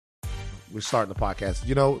We're starting the podcast.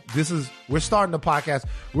 You know, we're starting the podcast.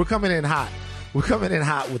 We're coming in hot. We're coming in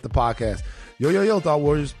hot with the podcast. Yo, Thought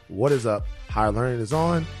Warriors. What is up? Higher Learning is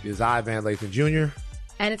on. It is I, Van Lathan Jr.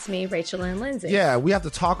 And it's me, Rachel and Lindsay. Yeah, we have to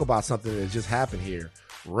talk about something that just happened here.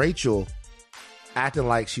 Rachel acting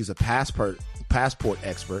like she's a passport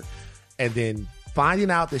expert, and then finding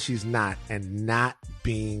out that she's not, and not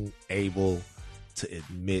being able to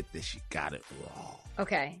admit that she got it wrong.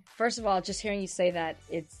 Okay, first of all, just hearing you say that,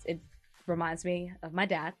 it reminds me of my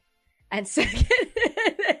dad. And second,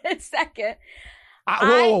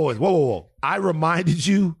 whoa. I reminded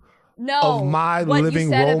you of my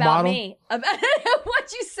living role model?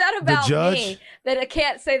 What you said about me, that I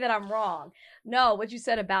can't say that I'm wrong. No, what you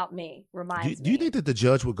said about me reminds me. Do you think that the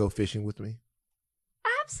judge would go fishing with me?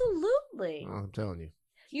 Absolutely. I'm telling you.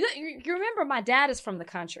 You remember my dad is from the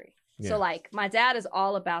country. Yeah. So like my dad is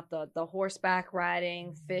all about the horseback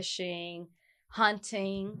riding, fishing,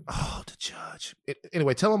 hunting. Oh, the judge.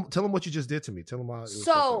 Anyway, tell him what you just did to me. Tell him how.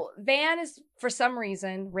 So Van is for some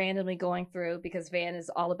reason randomly going through, because Van is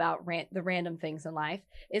all about the random things in life,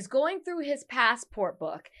 is going through his passport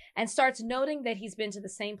book and starts noting that he's been to the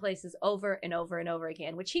same places over and over and over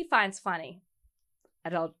again, which he finds funny. I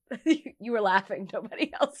don't. You were laughing.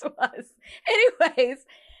 Nobody else was. Anyways,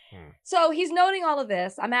 so he's noting all of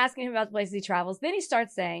this. I'm asking him about the places he travels. Then he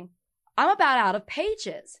starts saying, "I'm about out of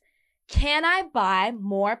pages. Can I buy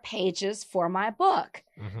more pages for my book?"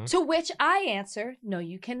 Mm-hmm. To which I answer, "No,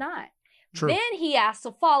 you cannot." True. Then he asks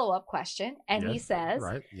a follow-up question, and he says,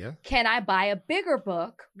 "Can I buy a bigger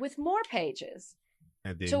book with more pages?"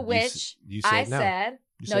 And then to which I said,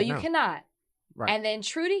 "No, you cannot." Right. And then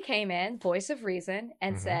Trudy came in, voice of reason,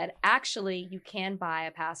 and said, "Actually, you can buy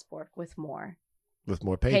a passport with more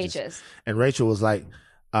pages." And Rachel was like,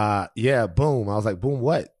 yeah, boom. I was like, boom,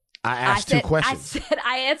 what? I asked two questions.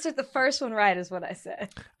 I answered the first one right, is what I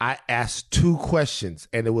said. I asked two questions,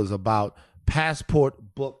 and it was about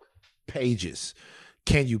passport book pages.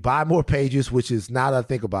 Can you buy more pages? Which is, now that I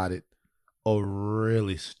think about it, a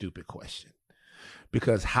really stupid question.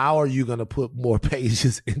 Because how are you going to put more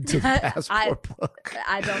pages into the passport book?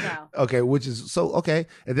 I don't know. Okay, which is so, okay.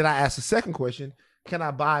 And then I asked the second question, can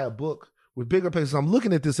I buy a book with bigger pages? I'm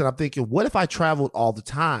looking at this and I'm thinking, what if I traveled all the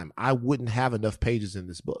time? I wouldn't have enough pages in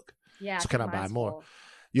this book. Yeah. So can I buy more?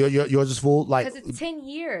 Yours is full? Because it's 10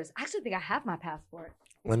 years. I actually think I have my passport.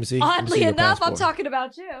 Let me see. Oddly enough, I'm talking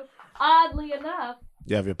about you. Oddly enough.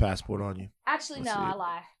 You have your passport on you? Actually, no, I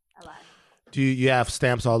lie. Do you have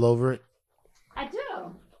stamps all over it? I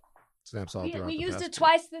do. Stamps all throughout. We used it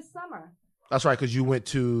twice this summer. That's right, because you went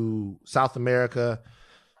to South America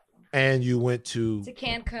and you went to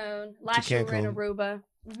Cancun. Last year we were in Aruba.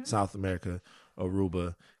 Mm-hmm. South America,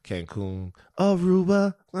 Aruba, Cancun,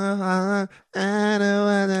 Aruba.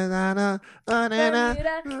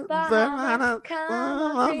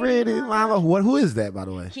 Who is that, by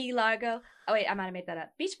the way? Key Largo. Oh wait, I might have made that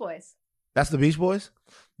up. Beach Boys. That's the Beach Boys?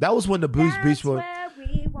 That was when the Beach Boys. That's where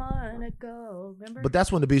we wanna go. Remember? But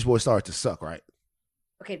that's when the Beach Boys started to suck, right?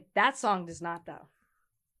 Okay, that song does not, though.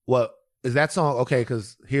 Well, is that song okay?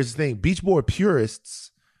 Because here's the thing: Beach Boy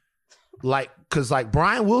purists, because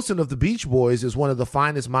Brian Wilson of the Beach Boys is one of the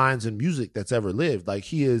finest minds in music that's ever lived. Like,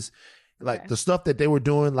 he is, the stuff that they were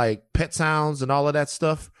doing, like Pet Sounds and all of that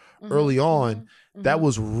stuff early on. That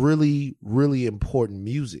was really, really important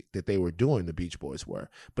music that they were doing. The Beach Boys were,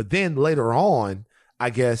 but then later on, I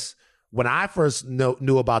guess, when I first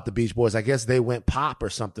knew about the Beach Boys, I guess they went pop or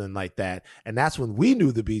something like that. And that's when we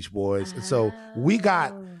knew the Beach Boys. And so we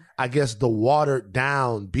got, I guess, the watered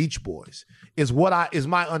down Beach Boys is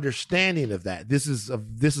my understanding of that. This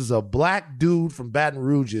is a black dude from Baton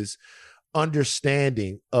Rouge's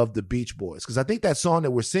understanding of the Beach Boys. Because I think that song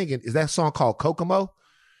that we're singing is that song called Kokomo.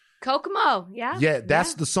 Kokomo, yeah. Yeah,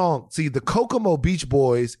 that's the song. See, the Kokomo Beach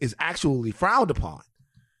Boys is actually frowned upon.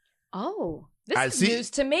 Oh. This is news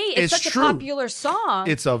to me. It's such true. A popular song.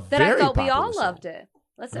 It's a that very I thought we popular all song. loved it.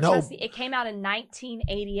 Let's see. It came out in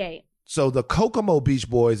 1988. So the Kokomo Beach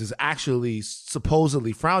Boys is actually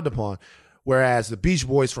supposedly frowned upon, whereas the Beach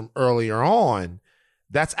Boys from earlier on,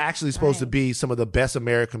 that's actually supposed to be some of the best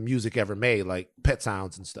American music ever made, like Pet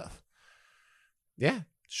Sounds and stuff. Yeah,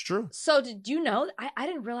 it's true. So did you know? I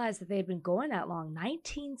didn't realize that they had been going that long.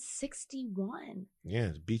 1961. Yeah,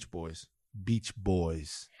 it's Beach Boys. Beach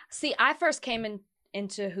Boys. See, I first came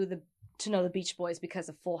to know the Beach Boys because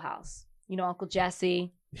of Full House. You know, Uncle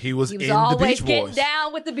Jesse. He was in always the Beach Boys. Getting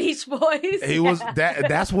down with the Beach Boys. He was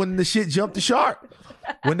that's when the shit jumped the shark.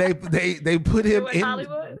 When they put him in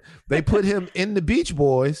Hollywood. They put him in the Beach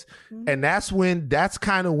Boys, and that's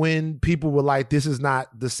kind of when people were like, this is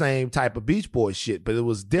not the same type of Beach Boys shit, but it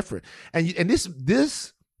was different. And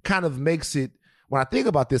this kind of makes it, when I think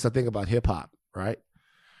about this, I think about hip hop, right?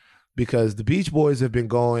 Because the Beach Boys have been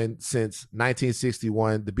going since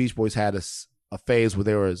 1961. The Beach Boys had a phase where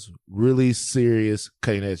there was really serious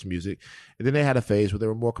cutting edge music. And then they had a phase where they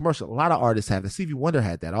were more commercial. A lot of artists had that. Stevie Wonder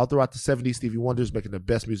had that. All throughout the 70s, Stevie Wonder's making the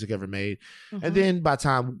best music ever made. Mm-hmm. And then by the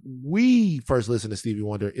time we first listened to Stevie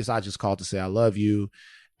Wonder, it's I Just Called to Say I Love You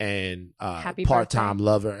and Part-Time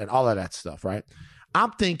Lover and all of that stuff, right?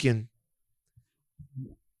 I'm thinking,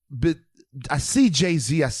 but I see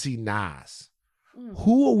Jay-Z, I see Nas.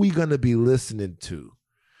 Who are we going to be listening to?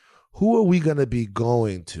 Who are we going to be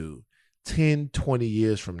going to 10, 20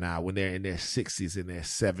 years from now when they're in their 60s and their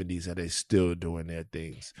 70s and they're still doing their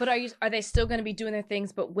things? But are they still going to be doing their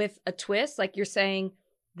things but with a twist? Like you're saying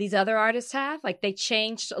these other artists have? Like they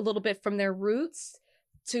changed a little bit from their roots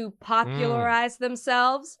to popularize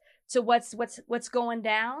themselves to what's going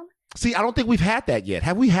down? See, I don't think we've had that yet.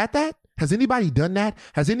 Have we had that? Has anybody done that?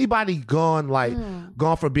 Has anybody gone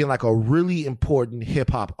from being like a really important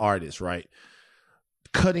hip hop artist, right?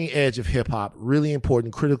 Cutting edge of hip hop, really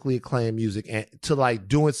important, critically acclaimed music, and to like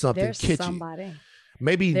doing something kitschy. Somebody.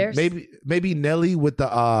 Maybe Nelly with the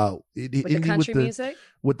country music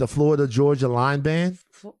with the Florida Georgia Line band.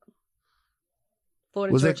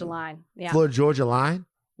 Florida Georgia Line. Yeah. Florida Georgia Line.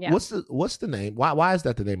 Yeah. What's the name? Why is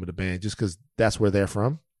that the name of the band? Just because that's where they're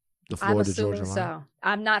from? The Florida I'm assuming Georgia Line. So.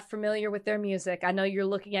 I'm not familiar with their music. I know you're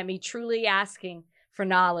looking at me truly asking for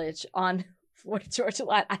knowledge on Florida Georgia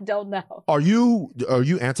Line. I don't know. Are you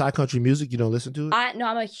anti-country music? You don't listen to it? No,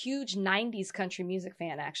 I'm a huge 90s country music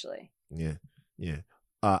fan, actually. Yeah.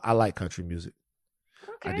 I like country music.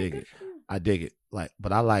 Okay, I dig it.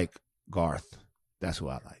 But I like Garth. That's who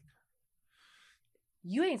I like.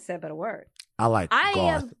 You ain't said but a word. I like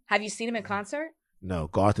Garth. Have you seen him in concert? No,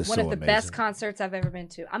 Garth is one of the amazing. Best concerts I've ever been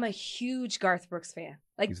to. I'm a huge Garth Brooks fan.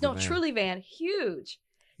 Truly fan. Huge.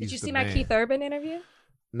 Did you see my Keith Urban interview?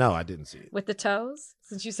 No, I didn't see it. With the toes?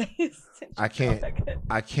 Since you say I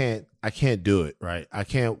can't do it, right? I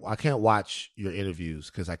can't watch your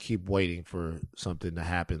interviews because I keep waiting for something to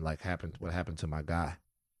happen, what happened to my guy.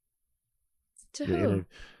 To who?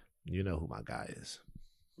 You know who my guy is.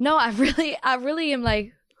 No, I really am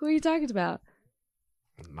like, who are you talking about?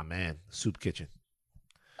 My man, Soup Kitchen.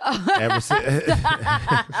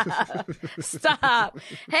 Stop.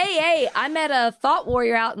 Hey, I met a thought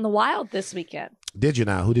warrior out in the wild this weekend. Did you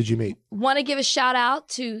now? Who did you meet? Want to give a shout out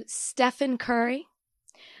to Stephen Curry,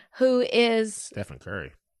 who is... Stephen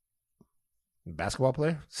Curry. Basketball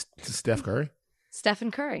player? Steph Curry? Stephen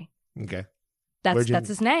Curry. Okay. That's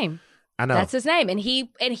his name. I know. That's his name. And he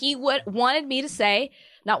wanted me to say,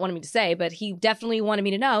 not wanted me to say, but he definitely wanted me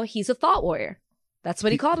to know he's a thought warrior. That's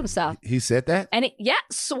what he called himself. He said that? And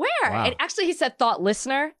swear. Wow. And actually he said thought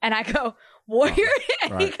listener. And I go, warrior?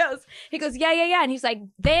 And right. he goes, yeah. And he's like,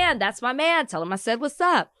 Van, that's my man. Tell him I said what's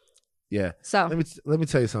up. Yeah. So let me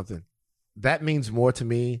tell you something. That means more to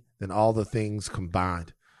me than all the things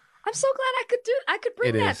combined. I'm so glad I could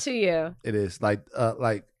bring that to you. It is.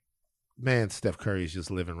 Man, Steph Curry is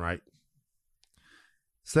just living right.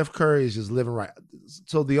 Steph Curry is just living right.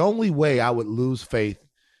 So the only way I would lose faith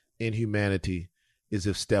in humanity is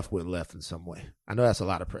if Steph went left in some way. I know that's a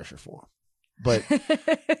lot of pressure for him.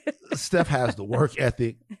 But Steph has the work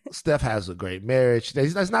ethic. Steph has a great marriage.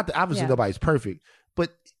 That's not obviously nobody's perfect,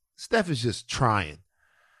 but Steph is just trying.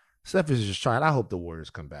 I hope the Warriors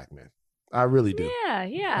come back, man. I really do.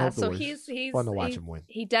 Yeah. So he's fun to watch him win.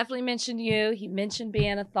 He definitely mentioned you. He mentioned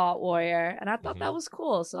being a thought warrior, and I thought that was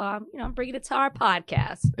cool. So I'm bringing it to our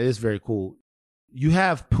podcast. It is very cool. You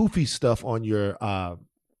have poofy stuff on your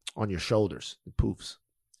shoulders, poofs,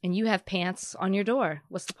 and you have pants on your door.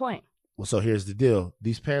 What's the point? Well, so here's the deal.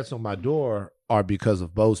 These pants on my door are because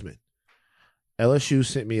of Bozeman. LSU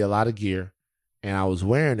sent me a lot of gear, and I was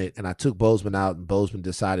wearing it, and I took Bozeman out, and Bozeman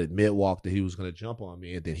decided mid-walk that he was going to jump on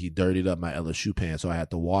me, and then he dirtied up my LSU pants, so I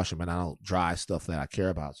had to wash them, and I don't dry stuff that I care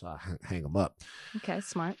about, so I hang them up. Okay,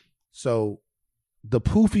 smart. So the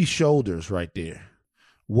poofy shoulders right there,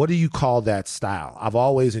 what do you call that style? I've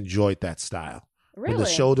always enjoyed that style. Really? When the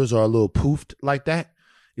shoulders are a little poofed like that?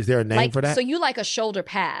 Is there a name for that? So you like a shoulder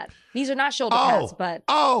pad. These are not shoulder pads, but...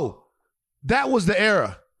 Oh, that was the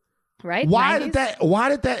era. Right? Why 90s?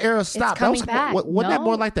 did that era stop? It's coming back. Wasn't that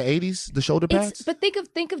more like the 80s, the shoulder pads? But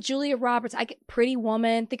think of Julia Roberts. I get Pretty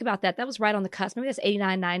Woman. Think about that. That was right on the cusp. Maybe that's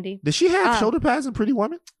 89, 90. Did she have shoulder pads in Pretty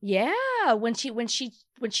Woman? Yeah, when she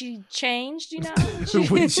changed,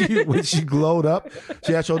 when she glowed up,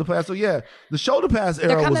 she had shoulder pads. So yeah, the shoulder pads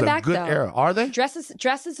era was a good era. Are they?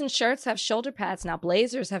 Dresses and shirts have shoulder pads now.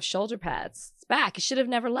 Blazers have shoulder pads. It's back. It should have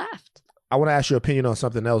never left. I want to ask your opinion on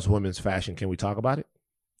something else, women's fashion. Can we talk about it?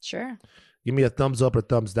 Sure. Give me a thumbs up or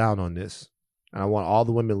thumbs down on this. And I want all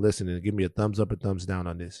the women listening to give me a thumbs up or thumbs down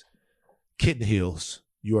on this. Kitten heels.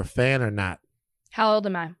 You a fan or not? How old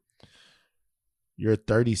am I? You're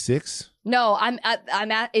 36? No, I'm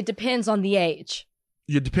at, it depends on the age.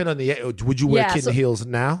 You depend on the age. Would you wear kitten heels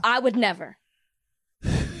now? I would never.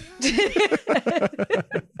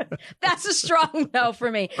 That's a strong no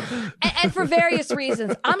for me, and for various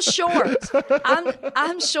reasons. I'm short.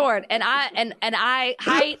 I'm short, and I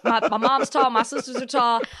height. My mom's tall. My sisters are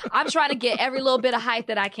tall. I'm trying to get every little bit of height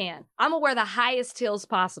that I can. I'm gonna wear the highest heels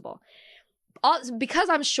possible. Because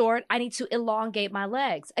I'm short, I need to elongate my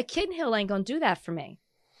legs. A kitten heel ain't gonna do that for me.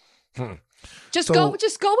 Just go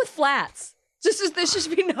with flats. There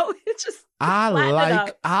should be no. It's just.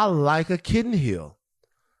 I like a kitten heel.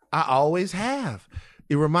 I always have.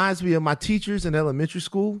 It reminds me of my teachers in elementary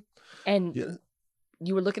school. And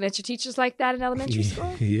you were looking at your teachers like that in elementary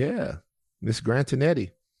school? Yeah. Miss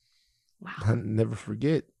Grantinetti. Wow. I'll never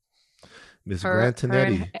forget. Miss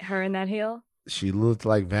Grantinetti. Her in that heel? She looked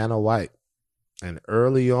like Vanna White. And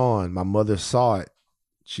early on, my mother saw it.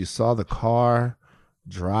 She saw the car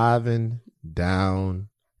driving down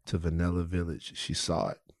to Vanilla Village. She saw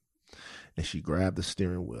it. And she grabbed the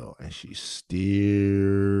steering wheel and she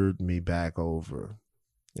steered me back over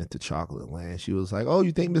into Chocolate Land. She was like, "Oh,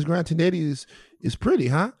 you think Miss Grantinetti is pretty,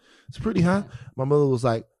 huh? It's pretty, huh?" My mother was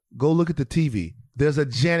like, "Go look at the TV. There's a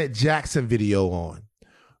Janet Jackson video on.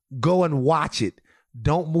 Go and watch it.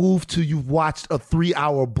 Don't move till you've watched a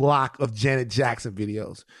 3-hour block of Janet Jackson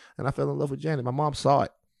videos." And I fell in love with Janet. My mom saw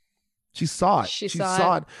it. She saw it. She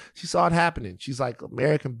saw it. She saw it happening. She's like,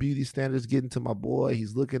 American beauty standards getting to my boy.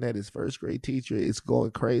 He's looking at his first grade teacher. It's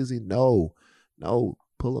going crazy. No,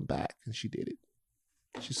 pull him back. And she did it.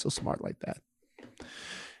 She's so smart like that.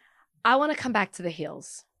 I want to come back to the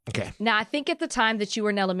heels. Okay. Now, I think at the time that you were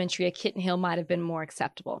in elementary, a kitten heel might have been more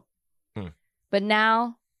acceptable. But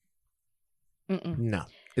now, no. It's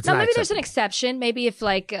now, not maybe acceptable. there's an exception. Maybe if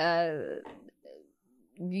like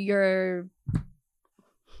you're...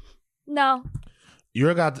 No. You're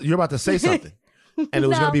about to say something. And it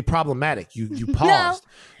was going to be problematic. You paused.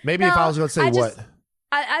 Maybe if I was going to say what?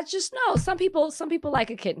 I just know. Some people like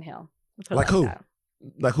a kitten heel. Like who?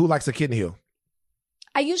 Like who likes a kitten heel?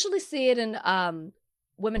 I usually see it in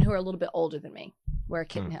women who are a little bit older than me wear a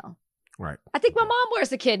kitten heel. Right. I think my mom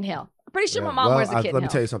wears a kitten heel. I'm pretty sure my mom wears a kitten heel. Let me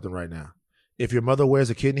tell you something right now. If your mother wears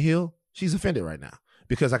a kitten heel, she's offended right now.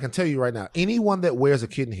 Because I can tell you right now, anyone that wears a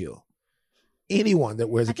kitten heel, I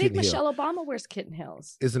think Michelle Obama wears kitten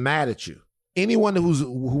heels. Is mad at you. Anyone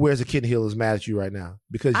who wears a kitten heel is mad at you right now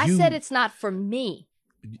because I said it's not for me.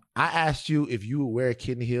 I asked you if you would wear a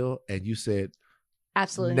kitten heel, and you said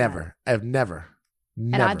absolutely never. Not. I've never.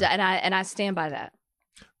 And I stand by that.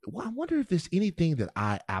 Well, I wonder if there's anything that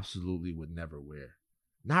I absolutely would never wear.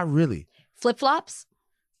 Not really. Flip flops.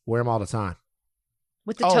 Wear them all the time.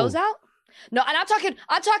 With the toes out. No, and I'm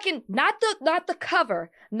talking not the cover,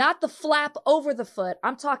 not the flap over the foot.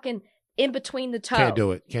 I'm talking in between the toe. Can't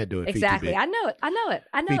do it. Exactly. I know it.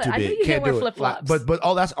 I knew you can't wear flip flops. But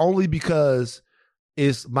that's only because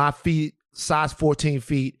it's my feet, size 14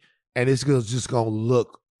 feet, and it's just gonna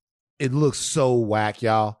look. It looks so whack,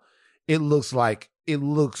 y'all. It looks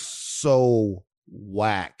so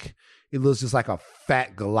whack. It looks just like a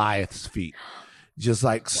fat Goliath's feet. Just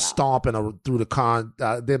like stomping through the con.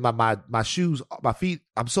 Then my shoes, my feet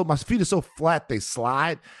are so flat they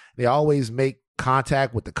slide. They always make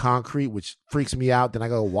contact with the concrete, which freaks me out. Then I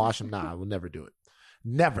go wash them. Nah, I will never do it.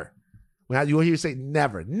 Never. When you hear you say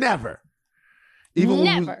never. Even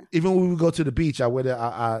when we go to the beach,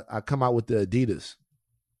 I come out with the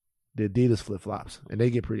Adidas flip flops, and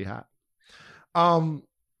they get pretty hot. How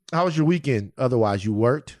was your weekend? Otherwise, you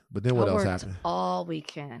worked, but then what else happened? All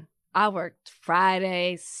weekend. I worked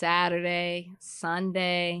Friday, Saturday,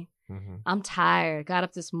 Sunday. Mm-hmm. I'm tired. Got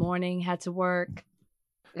up this morning, had to work.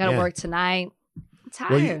 Got to work tonight. I'm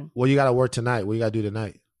tired. Well, you got to work tonight. What you got to do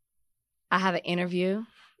tonight? I have an interview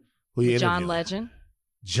with John Legend.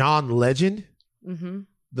 John Legend? Mm-hmm.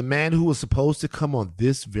 The man who was supposed to come on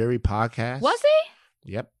this very podcast? Was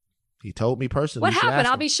he? Yep. He told me personally. What happened?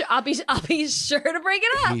 I'll be sure to bring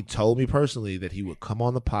it up. He told me personally that he would come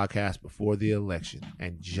on the podcast before the election.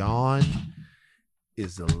 And John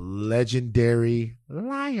is a legendary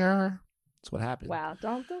liar. That's what happened. Wow.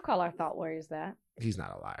 Don't call our thought warriors that. He's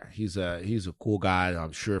not a liar. He's a cool guy.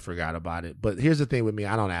 I'm sure forgot about it. But here's the thing with me.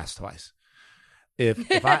 I don't ask twice. If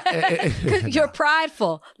I you're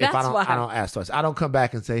prideful. That's why. I don't ask twice. I don't come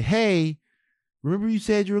back and say, "Hey, remember you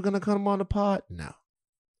said you were going to come on the pod?" No.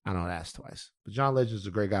 I don't ask twice. But John Legend is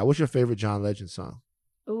a great guy. What's your favorite John Legend song?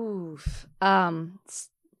 Oof.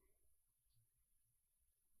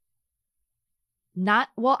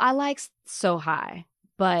 I like So High,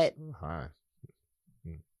 but So High.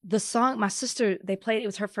 the song, my sister, they played, it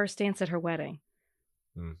was her first dance at her wedding.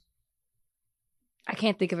 I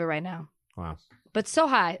can't think of it right now. Wow. But So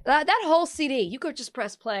High, that whole CD, you could just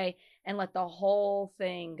press play and let the whole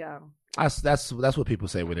thing go. That's what people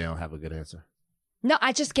say when they don't have a good answer. No,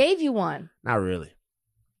 I just gave you one. Not really.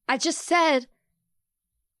 I just said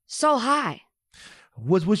So High.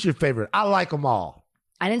 What's your favorite? I like them all.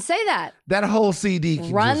 I didn't say that. That whole CD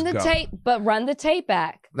can run just the go. tape, but run the tape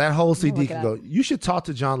back. That whole CD can go. You should talk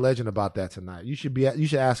to John Legend about that tonight. You should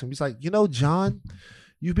ask him. He's like, John,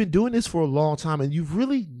 you've been doing this for a long time, and you've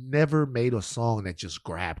really never made a song that just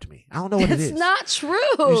grabbed me. I don't know what it is. It's not true.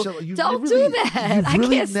 Don't really, do that. You've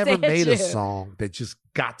really I can't never made you. a song that just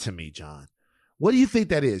got to me, John. What do you think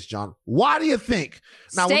that is, John? Why do you think?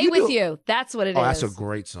 Now, Stay With You. That's what it is. Oh, that's a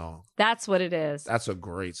great song. That's what it is. That's a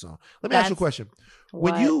great song. Let me ask you a question.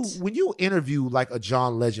 What? When you interview like a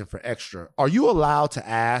John Legend for Extra, are you allowed to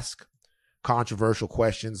ask controversial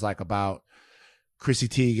questions like about Chrissy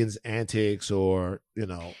Teigen's antics or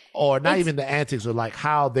not even the antics or like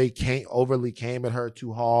how they overly came at her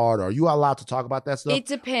too hard? Are you allowed to talk about that stuff? It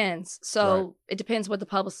depends. So It depends what the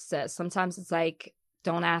publicist says. Sometimes it's like,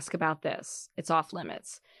 don't ask about this. It's off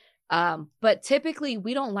limits. But typically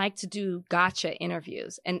we don't like to do gotcha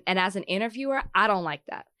interviews. And as an interviewer, I don't like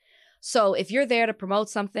that. So if you're there to promote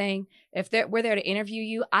something, we're there to interview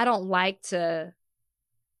you, I don't like to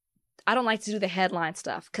do the headline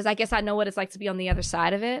stuff because I guess I know what it's like to be on the other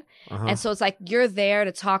side of it. Uh-huh. And so it's like you're there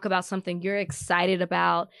to talk about something you're excited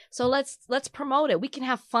about. So let's promote it. We can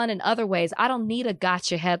have fun in other ways. I don't need a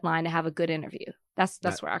gotcha headline to have a good interview.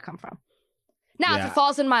 That's where I come from. Now, if it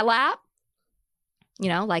falls in my lap,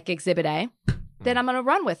 like Exhibit A, then I'm going to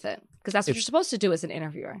run with it because that's what you're supposed to do as an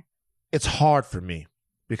interviewer. It's hard for me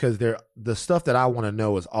because the stuff that I want to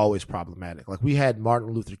know is always problematic. Like we had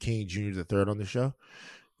Martin Luther King Jr. III on the show.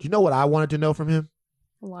 Do you know what I wanted to know from him?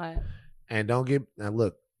 What? And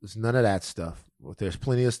look, there's none of that stuff. There's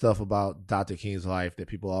plenty of stuff about Dr. King's life that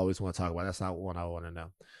people always want to talk about. That's not what I want to know.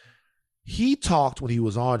 He talked when he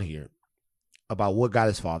was on here about what got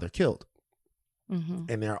his father killed. Mm-hmm.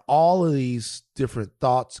 And there are all of these different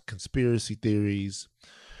thoughts, conspiracy theories,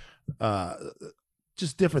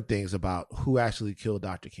 just different things about who actually killed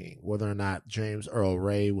Dr. King, whether or not James Earl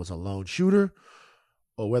Ray was a lone shooter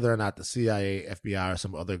or whether or not the CIA, FBI, or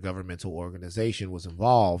some other governmental organization was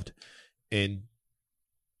involved in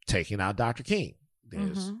taking out Dr. King.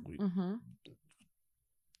 There's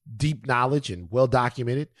deep knowledge and well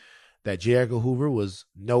documented that J. Edgar Hoover was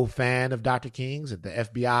no fan of Dr. King's, that the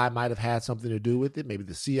FBI might have had something to do with it. Maybe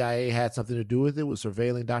the CIA had something to do with it, with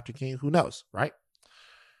surveilling Dr. King. Who knows, right?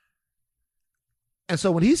 And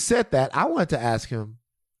so when he said that, I wanted to ask him,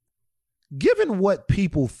 given what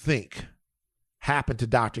people think happened to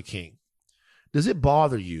Dr. King, does it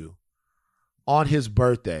bother you on his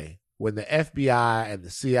birthday when the FBI and the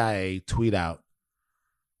CIA tweet out,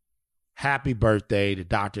 "Happy birthday to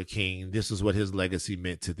Dr. King. This is what his legacy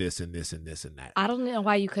meant to this and this and this and that"? I don't know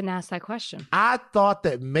why you couldn't ask that question. I thought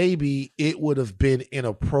that maybe it would have been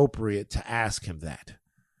inappropriate to ask him that.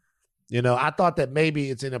 I thought that maybe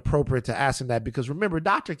it's inappropriate to ask him that because remember,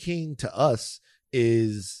 Dr. King to us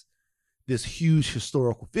is this huge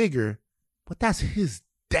historical figure, but that's his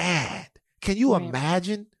dad. Can you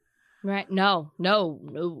imagine? Right. No.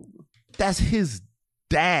 That's his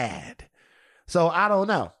dad. So I don't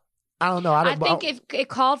know. I think if it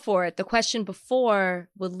called for it, the question before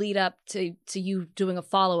would lead up to you doing a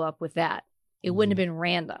follow-up with that. It wouldn't have been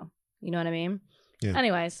random. You know what I mean? Yeah.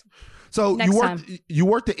 Anyways. So you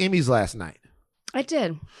worked the Emmys last night. I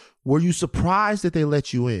did. Were you surprised that they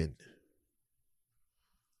let you in?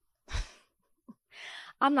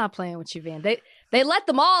 I'm not playing with you, Van. They let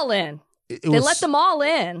them all in. They let them all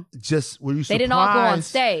in. Just were you surprised they didn't all go on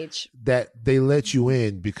stage that they let you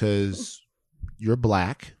in because you're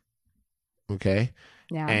black? Okay.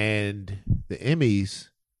 Yeah. And the Emmys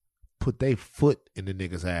put their foot in the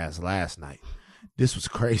nigga's ass last night. This was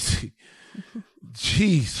crazy.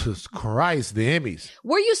 Jesus Christ, the Emmys.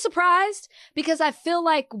 Were you surprised? Because I feel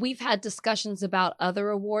like we've had discussions about other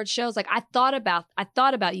award shows. Like I thought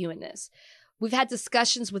about you in this. We've had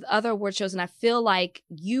discussions with other award shows, and I feel like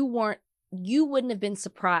you wouldn't have been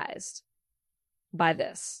surprised by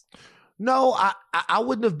this. No, I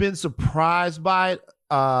wouldn't have been surprised by it.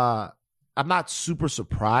 I'm not super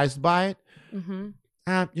surprised by it.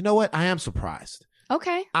 Mm-hmm. You know what? I am surprised.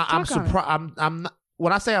 Okay. I'm surprised. I'm not,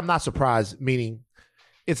 when I say I'm not surprised, meaning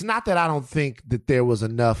it's not that I don't think that there was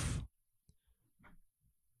enough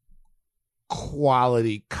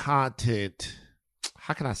quality content.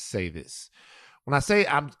 How can I say this? when I say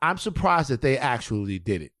I'm surprised that they actually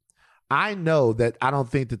did it. I know that I don't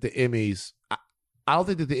think that the Emmys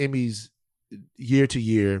year to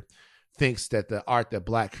year thinks that the art that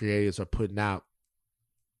Black creators are putting out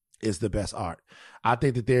is the best art. I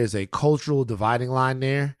think that there's a cultural dividing line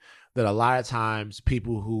there that a lot of times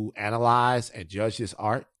people who analyze and judge this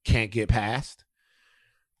art can't get past.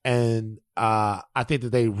 And I think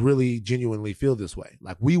that they really genuinely feel this way.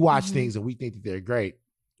 Like, we watch things and we think that they're great,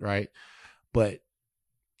 right? But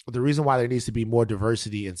the reason why there needs to be more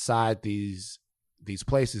diversity inside these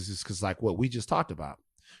places is because, like what we just talked about,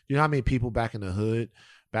 you know how many people back in the hood,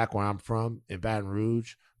 back where I'm from in Baton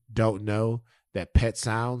Rouge, don't know that Pet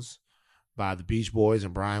Sounds by the Beach Boys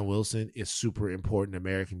and Brian Wilson is super important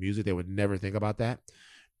American music. They would never think about that.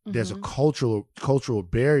 There's a cultural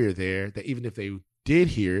barrier there that even if they did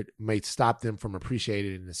hear it, may stop them from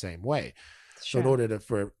appreciating it in the same way. Sure. So in order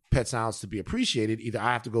for Pet Sounds to be appreciated, either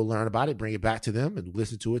I have to go learn about it, bring it back to them and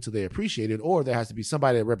listen to it till they appreciate it, or there has to be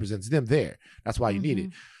somebody that represents them there. That's why you need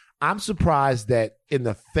it. I'm surprised that in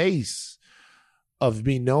the face of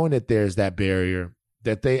me knowing that there's that barrier,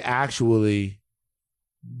 that they actually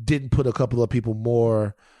didn't put a couple of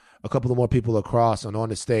more people across and on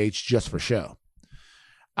the stage just for show.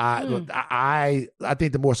 I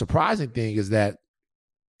think the more surprising thing is that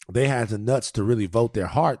they had the nuts to really vote their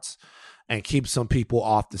hearts and keep some people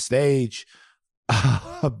off the stage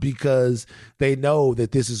because they know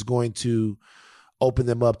that this is going to open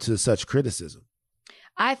them up to such criticism.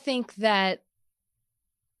 I think that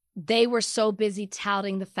they were so busy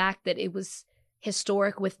touting the fact that it was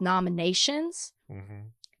historic with nominations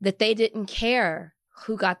that they didn't care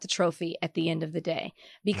who got the trophy at the end of the day,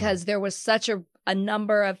 because there was such a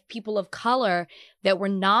number of people of color that were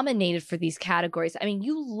nominated for these categories. I mean,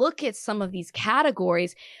 you look at some of these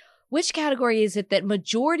categories, which category is it that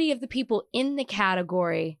majority of the people in the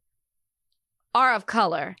category are of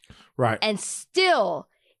color? Right. And still,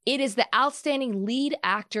 it is the outstanding lead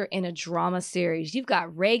actor in a drama series. You've got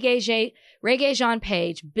Regé-Jean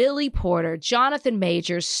Page, Billy Porter, Jonathan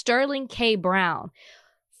Majors, Sterling K. Brown.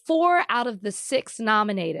 4 out of the 6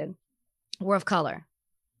 nominated were of color.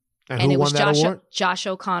 And it was Josh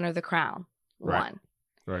O'Connor, The Crown, won.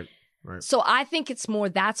 Right. So I think it's more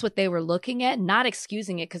that's what they were looking at, not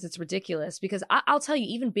excusing it because it's ridiculous. Because I'll tell you,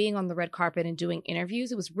 even being on the red carpet and doing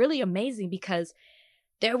interviews, it was really amazing because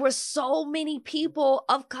there were so many people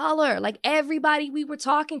of color. Like everybody we were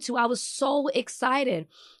talking to, I was so excited.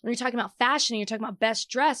 When you're talking about fashion, you're talking about best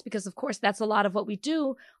dress, because of course that's a lot of what we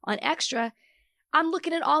do on Extra. I'm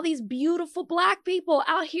looking at all these beautiful Black people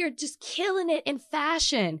out here just killing it in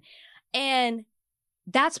fashion. And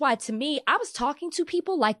that's why, to me, I was talking to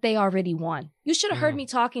people like they already won. You should have heard me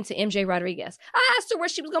talking to MJ Rodriguez. I asked her where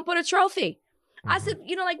she was going to put a trophy. I said,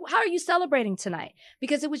 how are you celebrating tonight?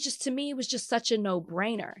 Because it was just, to me, it was just such a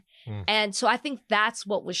no-brainer. And so I think that's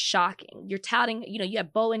what was shocking. You're touting, you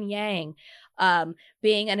have Bowen Yang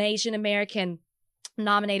being an Asian American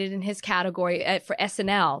nominated in his category for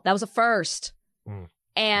SNL. That was a first.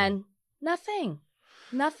 And nothing.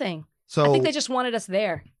 So I think they just wanted us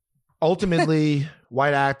there. Ultimately,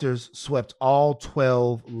 white actors swept all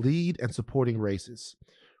 12 lead and supporting races,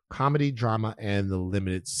 comedy, drama, and the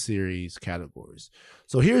limited series categories.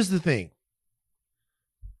 So here's the thing.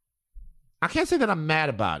 I can't say that I'm mad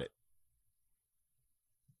about it.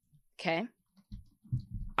 Okay.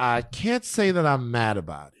 I can't say that I'm mad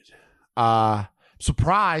about it.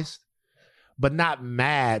 Surprised, but not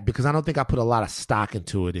mad, because I don't think I put a lot of stock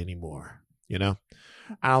into it anymore.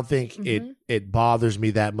 I don't think it bothers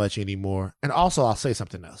me that much anymore. And also, I'll say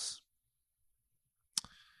something else.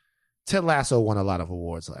 Ted Lasso won a lot of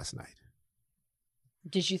awards last night.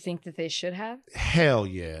 Did you think that they should have? Hell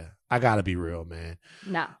yeah. I gotta be real, man.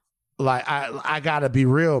 No. Like, I gotta be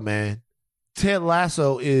real, man. Ted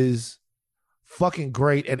Lasso is fucking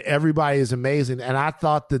great and everybody is amazing. And I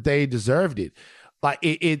thought that they deserved it. Like,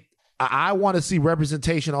 I want to see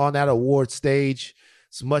representation on that award stage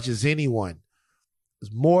as much as anyone.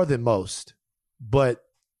 It's more than most. But,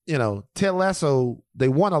 Ted Lasso, they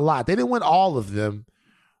won a lot. They didn't win all of them.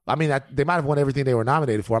 I mean, they might have won everything they were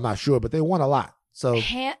nominated for. I'm not sure, but they won a lot. So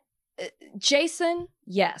Jason,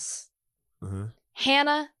 yes.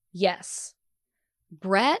 Hannah, yes.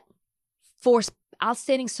 Brett, for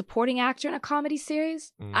outstanding supporting actor in a comedy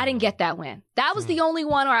series, I didn't get that win. That was the only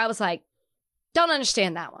one where I was like, don't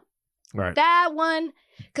understand that one. Right. That one,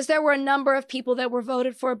 because there were a number of people that were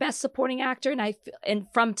voted for best supporting actor, and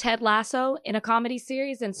from Ted Lasso in a comedy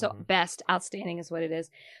series, and so best outstanding is what it is.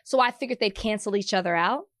 So I figured they'd cancel each other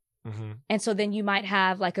out, and so then you might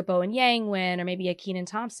have like a Bowen Yang win, or maybe a Kenan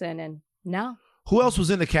Thompson, and no. Who else was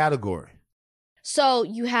in the category? So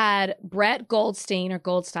you had Brett Goldstein or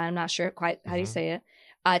Goldstein, I'm not sure quite how you say it.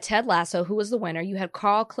 Ted Lasso, who was the winner. You had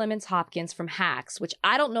Carl Clemens Hopkins from Hacks, which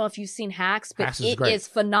I don't know if you've seen Hacks, but it is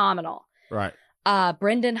phenomenal. Right.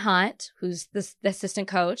 Brendan Hunt, who's the assistant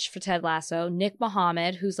coach for Ted Lasso. Nick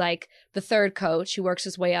Mohammed, who's like the third coach, who works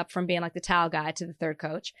his way up from being like the towel guy to the third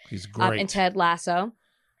coach. He's great. In Ted Lasso.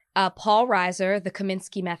 Paul Reiser, The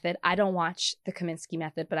Kaminsky Method. I don't watch The Kaminsky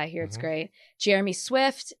Method, but I hear it's great. Jeremy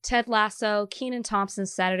Swift, Ted Lasso, Kenan Thompson,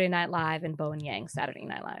 Saturday Night Live, and Bowen Yang, Saturday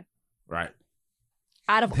Night Live. Right.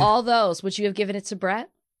 Out of all those, would you have given it to Brett?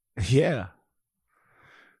 Yeah.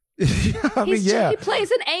 I mean, yeah. He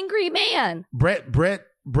plays an angry man. Brett.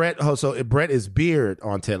 Oh, so Brett is Beard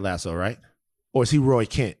on Ted Lasso, right? Or is he Roy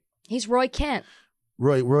Kent? He's Roy Kent.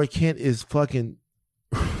 Roy Kent is fucking.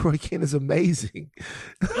 Roy Kent is amazing.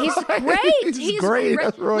 He's great. He's great.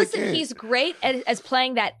 That's Roy Listen, Kent. he's great as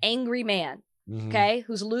playing that angry man. Okay,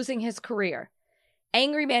 who's losing his career.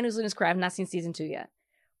 Angry man who's losing his career. I've not seen season 2 yet,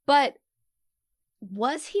 but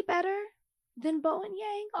was he better than Bowen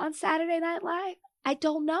Yang on Saturday Night Live? I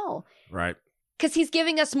don't know. Right. Because he's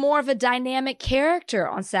giving us more of a dynamic character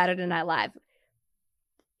on Saturday Night Live.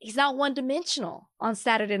 He's not one-dimensional on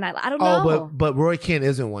Saturday Night Live. I don't know. But Roy Kent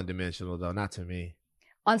isn't one-dimensional, though. Not to me.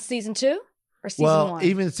 On season 2 or season 1? Well,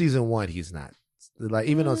 even season 1, he's not. Like,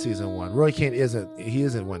 even on season 1, Roy Kent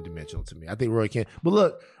isn't one-dimensional to me. I think Roy Kent. But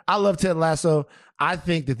look, I love Ted Lasso. I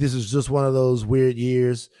think that this is just one of those weird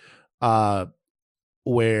years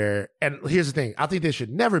where, and here's the thing, I think there should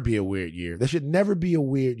never be a weird year. There should never be a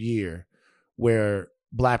weird year where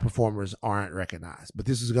Black performers aren't recognized. But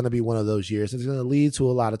this is going to be one of those years. It's going to lead to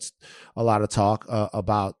a lot of talk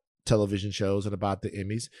about television shows and about the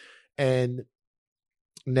Emmys. And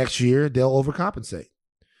next year they'll overcompensate.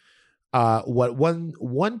 What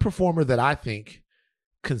one performer that I think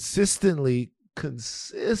consistently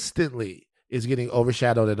is getting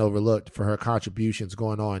overshadowed and overlooked for her contributions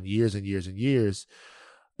going on years and years and years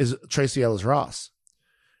is Tracee Ellis Ross.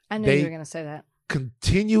 I knew you were going to say that.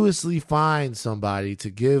 Continuously find somebody to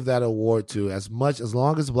give that award to as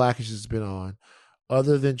long as Blackish has been on,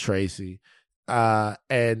 other than Tracee,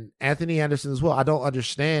 and Anthony Anderson as well. I don't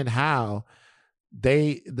understand how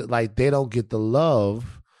they don't get the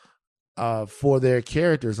love for their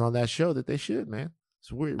characters on that show that they should, man.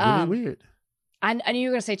 It's weird, really weird. I knew you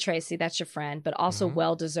were going to say Tracee, that's your friend, but also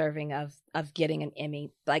well deserving of getting an Emmy.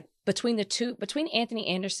 Like between Anthony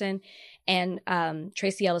Anderson and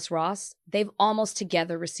Tracee Ellis Ross, they've almost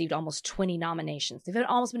together received almost 20 nominations. They've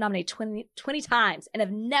almost been nominated 20 times and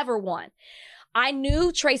have never won. I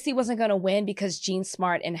knew Tracee wasn't going to win because Jean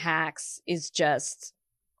Smart in Hacks is just,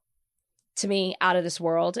 to me, out of this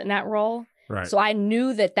world in that role. Right. So I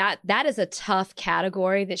knew that is a tough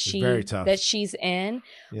category that she's in.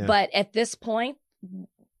 Yeah. But at this point,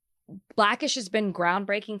 Blackish has been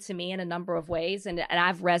groundbreaking to me in a number of ways, and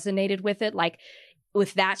I've resonated with it, like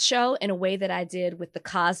with that show in a way that I did with the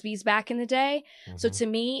Cosbys back in the day. So to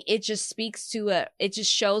me, it just speaks to it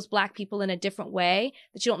just shows Black people in a different way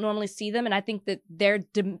that you don't normally see them, and I think that they're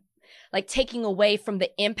like taking away from the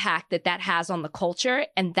impact that has on the culture,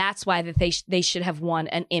 and that's why that they should have won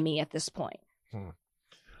an Emmy at this point.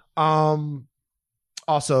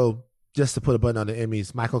 Also, just to put a button on the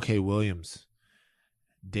Emmys, Michael K. Williams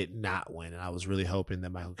did not win, and I was really hoping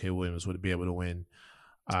that Michael K. Williams would be able to win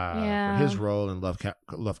for his role in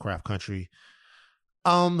Lovecraft Country.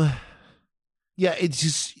 We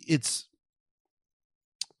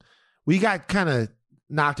got kind of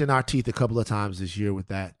knocked in our teeth a couple of times this year with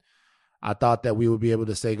that. I thought that we would be able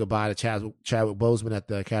to say goodbye to Chadwick Boseman at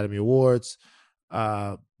the Academy Awards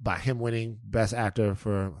by him winning Best Actor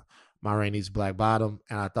for Ma Rainey's Black Bottom,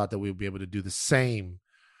 and I thought that we would be able to do the same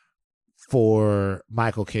for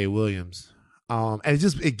Michael K. Williams. And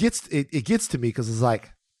it gets to me because it's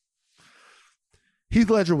like Heath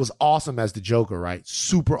Ledger was awesome as the Joker, right?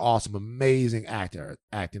 Super awesome, amazing actor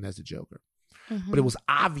acting as the Joker. But it was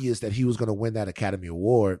obvious that he was going to win that Academy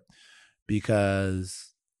Award because,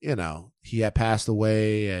 he had passed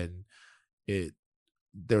away and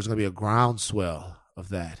there was going to be a groundswell of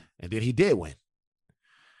that. And then he did win.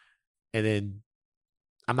 And then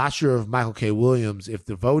I'm not sure if Michael K. Williams, if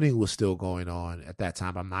the voting was still going on at that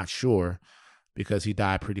time, I'm not sure because he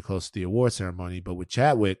died pretty close to the award ceremony. But with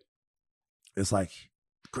Chadwick, it's like,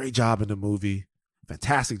 great job in the movie,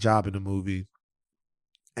 fantastic job in the movie.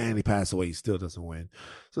 And he passed away. He still doesn't win.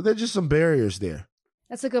 So there's just some barriers there.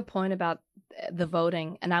 That's a good point about the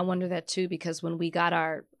voting. And I wonder that too, because when we got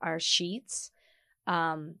our sheets,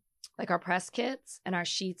 like our press kits and our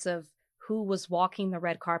sheets of who was walking the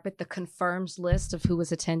red carpet, the confirms list of who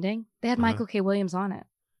was attending, they had Michael K. Williams on it.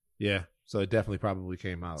 Yeah. So it definitely probably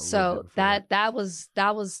came out. So that was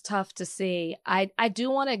tough to see. I do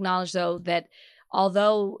want to acknowledge though that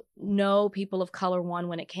although no people of color won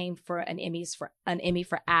when it came for an Emmy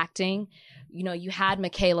for acting, you know, you had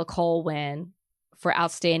Michaela Cole win for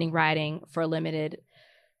outstanding writing for a limited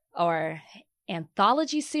or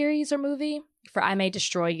anthology series or movie for I May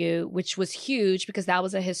Destroy You, which was huge because that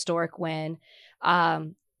was a historic win.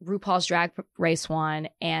 RuPaul's Drag Race won,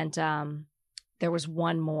 and there was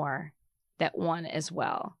one more that won as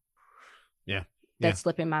well. Yeah. That's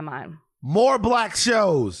slipping my mind. More black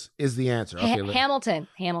shows is the answer. Okay, Hamilton.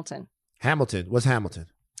 What's Hamilton?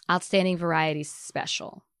 Outstanding Variety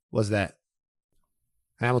Special. What's that?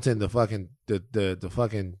 Hamilton, the fucking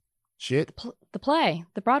shit? The play,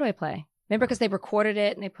 the Broadway play. Remember, because they recorded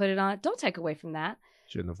it and they put it on. Don't take away from that.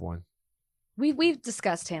 Shouldn't have won. We've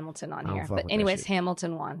discussed Hamilton on here. But anyways,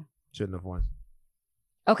 Hamilton won. Shouldn't have won.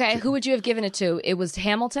 Okay, who would you have given it to? It was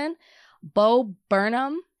Hamilton, Bo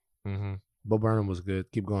Burnham. Mm-hmm. Bo Burnham was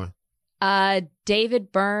good. Keep going.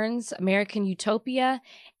 David Burns, American Utopia,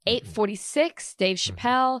 846, Dave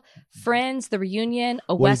Chappelle, Friends, The Reunion,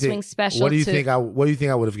 a West Wing special. What do you think I would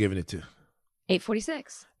have given it to?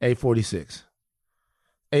 846. 846.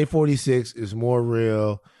 846 is more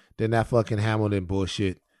real than that fucking Hamilton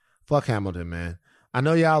bullshit. Fuck Hamilton, man. I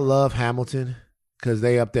know y'all love Hamilton because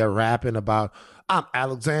they up there rapping about, I'm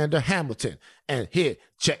Alexander Hamilton, and here,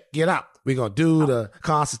 check it out. We're going to do the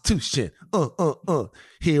Constitution.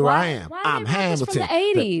 Here I am. I'm Hamilton. From the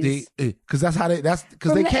 80s. Because that's how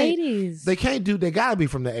because they can't. 80s. They can't do, they got to be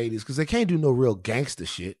from the 80s because they can't do no real gangster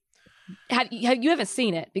shit. You haven't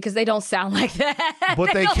seen it because they don't sound like that.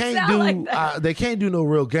 But they can't do they can't do no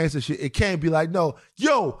real gangster shit. It can't be like, no,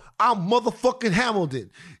 yo, I'm motherfucking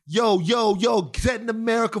Hamilton. Yo, setting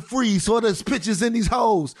America free. So there's pictures in these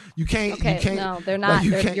hoes. You can't. Okay, you can't. No, they're not.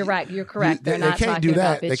 Like, you're right. You're correct. They're not. They can't talking do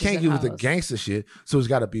that. About They can't give it the gangster shit. So it's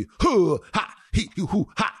got to be ha he hoo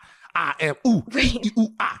ha. I am Okay,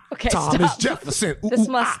 Thomas stop. Jefferson. This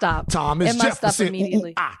must stop. Thomas Jefferson. Must stop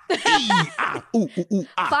immediately.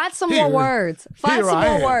 Find some more words. Find some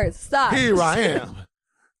more words. Stop. Here I am.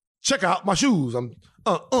 Check out my shoes.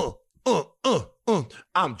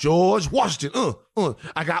 I'm George Washington.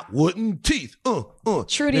 I got wooden teeth.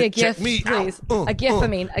 Trudy, a gift, please. A gift. A gift.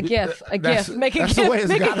 Make a gift. Make a gift out of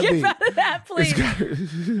that,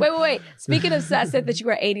 please. Wait. Speaking of, I said that you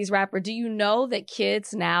were an 80s rapper. Do you know that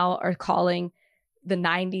kids now are calling the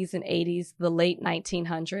 90s and 80s the late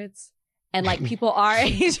 1900s? And like people our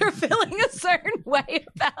age are feeling a certain way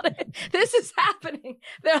about it. This is happening.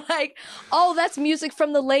 They're like, oh, that's music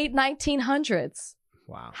from the late 1900s.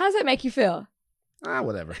 Wow. How does that make you feel?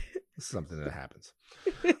 Whatever. It's something that happens.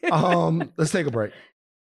 Let's take a break.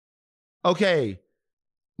 Okay.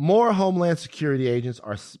 More Homeland Security agents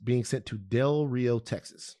are being sent to Del Rio,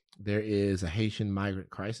 Texas. There is a Haitian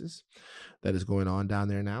migrant crisis that is going on down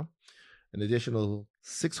there now. An additional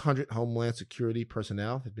 600 Homeland Security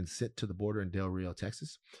personnel have been sent to the border in Del Rio,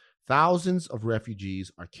 Texas. Thousands of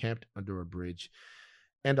refugees are camped under a bridge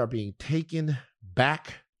and are being taken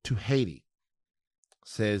back to Haiti,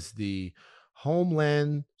 says the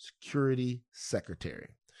Homeland Security Secretary.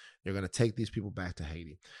 They're going to take these people back to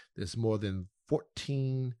Haiti. There's more than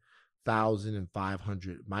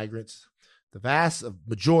 14,500 migrants. The vast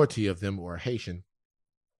majority of them are Haitian,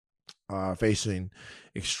 are facing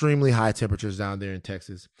extremely high temperatures down there in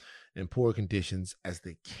Texas and poor conditions as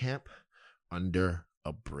they camp under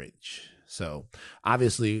a bridge. So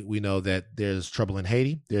obviously we know that there's trouble in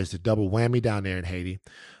Haiti. There's the double whammy down there in Haiti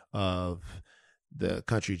of the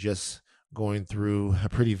country just going through a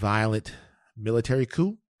pretty violent military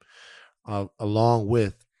coup, along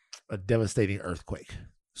with a devastating earthquake.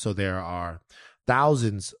 So there are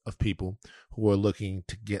thousands of people who are looking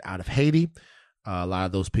to get out of Haiti. A lot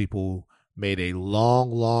of those people made a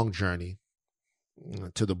long journey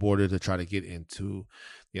to the border to try to get into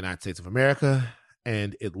the United States of America.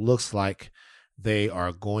 And it looks like they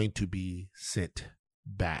are going to be sent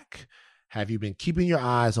back. Have you been keeping your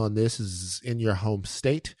eyes on this? This is in your home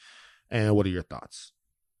state. And what are your thoughts?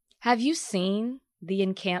 Have you seen the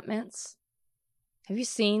encampments? Have you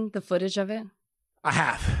seen the footage of it? I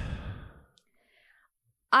have.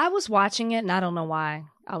 I was watching it, and I don't know why.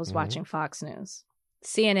 I was watching Fox News.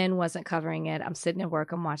 CNN wasn't covering it. I'm sitting at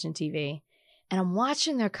work. I'm watching TV. And I'm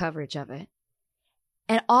watching their coverage of it.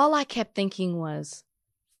 And all I kept thinking was,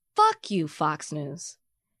 fuck you, Fox News.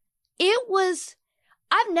 It was...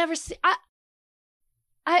 I've never seen...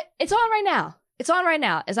 It's on right now. It's on right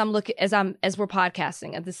now as we're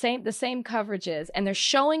podcasting at the same coverages, and they're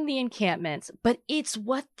showing the encampments, but it's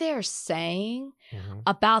what they're saying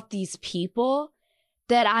about these people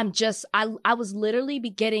that I was literally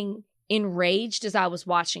getting enraged as I was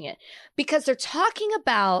watching it because they're talking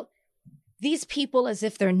about these people as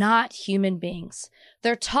if they're not human beings.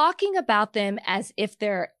 They're talking about them as if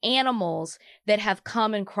they're animals that have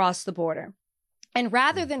come and crossed the border. And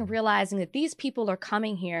rather than realizing that these people are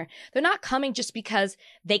coming here, they're not coming just because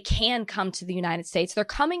they can come to the United States. They're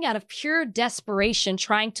coming out of pure desperation,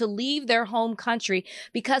 trying to leave their home country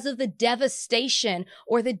because of the devastation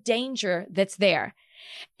or the danger that's there.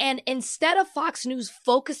 And instead of Fox News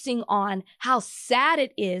focusing on how sad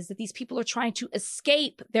it is that these people are trying to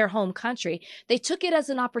escape their home country, they took it as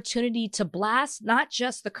an opportunity to blast not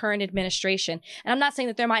just the current administration. And I'm not saying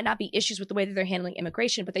that there might not be issues with the way that they're handling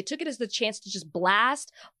immigration, but they took it as the chance to just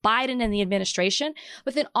blast Biden and the administration,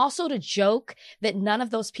 but then also to joke that none of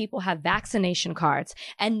those people have vaccination cards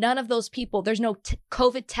and none of those people, there's no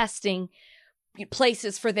COVID testing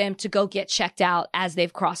places for them to go get checked out as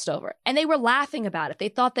they've crossed over. And they were laughing about it. They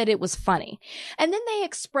thought that it was funny. And then they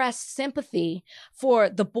expressed sympathy for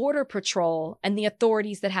the Border Patrol and the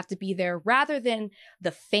authorities that have to be there rather than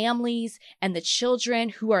the families and the children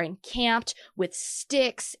who are encamped with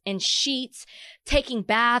sticks and sheets, taking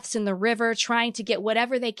baths in the river, trying to get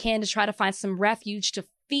whatever they can to try to find some refuge to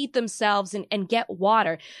feed themselves and get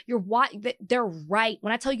water. They're right.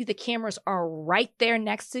 When I tell you the cameras are right there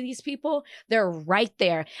next to these people, they're right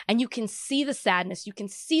there. And you can see the sadness. You can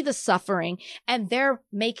see the suffering, and they're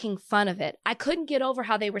making fun of it. I couldn't get over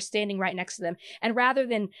how they were standing right next to them. And rather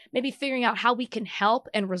than maybe figuring out how we can help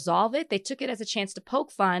and resolve it, they took it as a chance to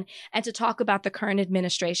poke fun and to talk about the current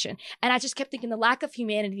administration. And I just kept thinking the lack of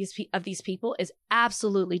humanity of these people is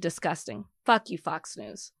absolutely disgusting. Fuck you, Fox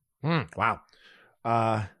News. Wow.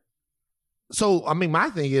 So, I mean,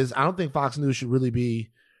 my thing is, I don't think Fox News should really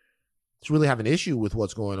have an issue with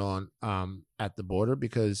what's going on at the border,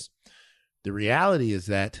 because the reality is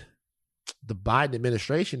that the Biden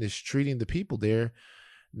administration is treating the people there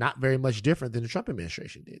not very much different than the Trump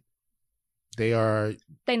administration did.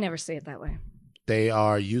 They never say it that way. They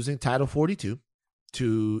are using Title 42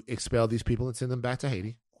 to expel these people and send them back to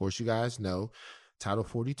Haiti. Of course, you guys know Title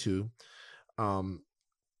 42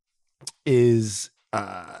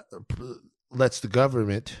 lets the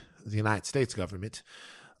government, the United States government,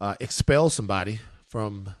 expel somebody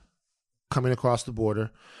from coming across the border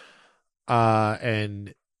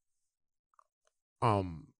and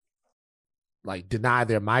deny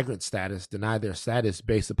their migrant status, deny their status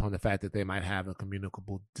based upon the fact that they might have a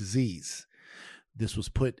communicable disease. This was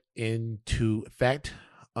put into effect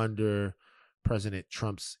under President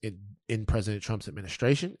Trump's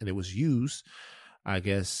administration, and it was used, I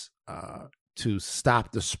guess, to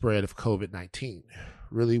stop the spread of COVID-19.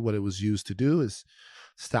 Really, what it was used to do is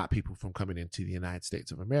stop people from coming into the United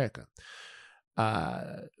States of America.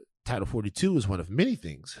 Title 42 is one of many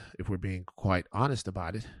things, if we're being quite honest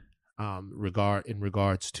about it, in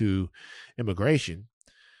regards to immigration,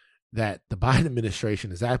 that the Biden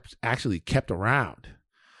administration has actually kept around.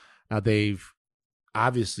 Now, they've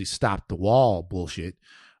obviously stopped the wall bullshit,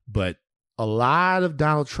 but a lot of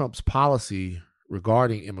Donald Trump's policy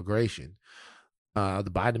regarding immigration,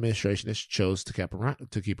 the Biden administration has chose to keep around,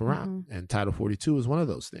 mm-hmm. And Title 42 is one of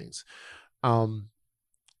those things.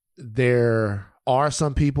 There are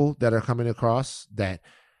some people that are coming across that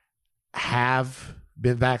have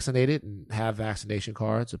been vaccinated and have vaccination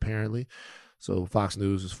cards, apparently. So Fox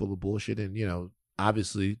News is full of bullshit. And,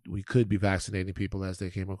 obviously we could be vaccinating people as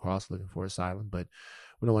they came across looking for asylum, but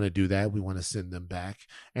we don't want to do that. We want to send them back.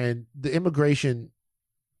 And the immigration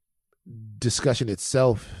discussion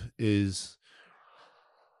itself is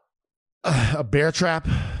a bear trap,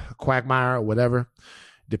 a quagmire, or whatever.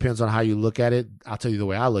 Depends on how you look at it. I'll tell you the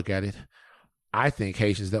way I look at it. I think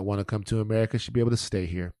Haitians that want to come to America should be able to stay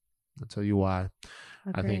here. I'll tell you why.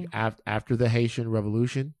 Agreed. I think after the Haitian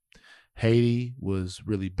Revolution, Haiti was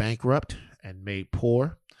really bankrupt and made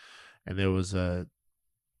poor. And it was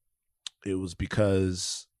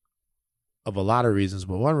because of a lot of reasons,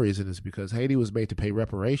 but one reason is because Haiti was made to pay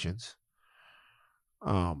reparations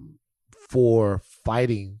for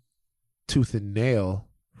fighting tooth and nail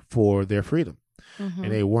for their freedom. Mm-hmm.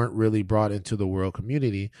 And they weren't really brought into the world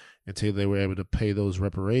community until they were able to pay those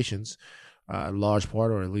reparations, in large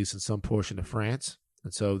part, or at least in some portion, of France.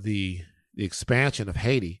 And so the expansion of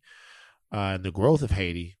Haiti and the growth of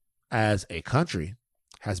Haiti as a country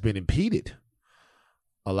has been impeded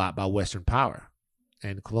a lot by Western power.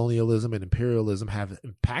 And colonialism and imperialism have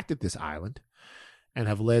impacted this island and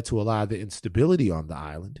have led to a lot of the instability on the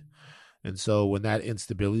island. And so when that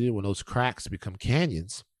instability, when those cracks become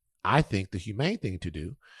canyons, I think the humane thing to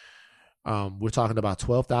do, we're talking about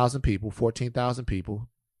 12,000 people, 14,000 people,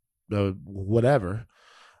 whatever,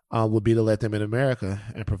 would be to let them in America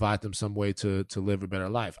and provide them some way to live a better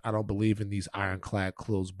life. I don't believe in these ironclad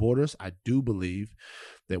closed borders. I do believe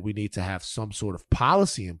that we need to have some sort of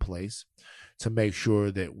policy in place to make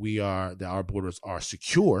sure that our borders are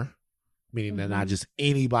secure, meaning that not just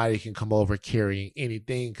anybody can come over carrying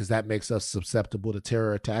anything, because that makes us susceptible to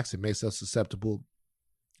terror attacks. It makes us susceptible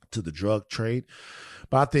to the drug trade.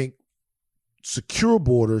 But I think secure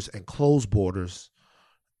borders and closed borders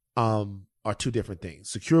are two different things.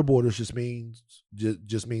 Secure borders just means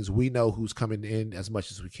we know who's coming in as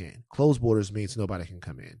much as we can. Closed borders means nobody can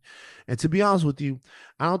come in. And to be honest with you,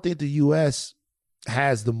 I don't think the U.S.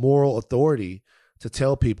 has the moral authority to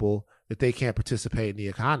tell people that they can't participate in the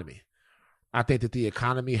economy. I think that the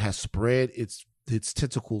economy has spread its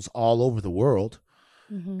tentacles all over the world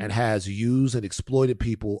and has used and exploited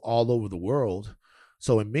people all over the world.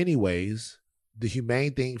 So in many ways, the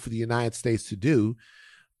humane thing for the United States to do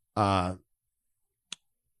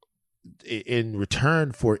in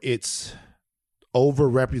return for its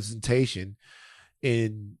overrepresentation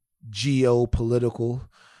in geopolitical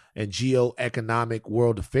and geoeconomic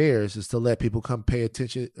world affairs is to let people come pay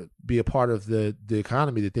attention, be a part of the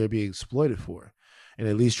economy that they're being exploited for, and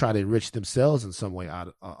at least try to enrich themselves in some way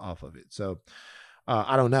off of it. So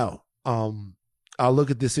I don't know. I'll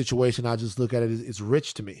look at this situation. I'll just look at it. It's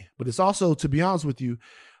rich to me, but it's also, to be honest with you,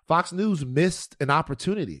 Fox News missed an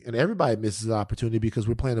opportunity, and everybody misses an opportunity because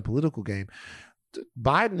we're playing a political game.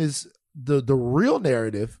 Biden is the real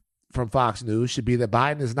narrative from Fox News should be that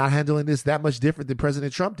Biden is not handling this that much different than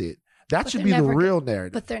President Trump did. That should be the real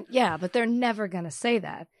narrative. But they're never going to say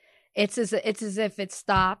that. It's as if it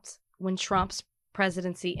stopped when Trump's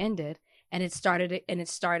presidency ended, and it started and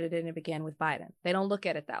it began with Biden. They don't look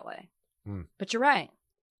at it that way. But you're right.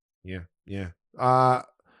 Yeah. My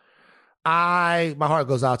heart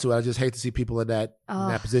goes out to it. I just hate to see people in that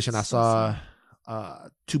position. I saw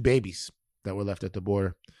two babies that were left at the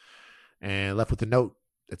border and left with a note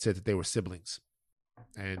that said that they were siblings.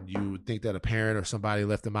 And you would think that a parent or somebody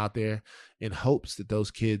left them out there in hopes that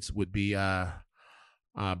those kids would be brought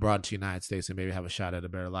into the United States and maybe have a shot at a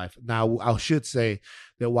better life. Now, I should say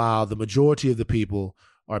that while the majority of the people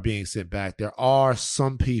are being sent back, there are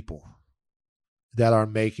some people that are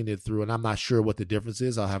making it through, and I'm not sure what the difference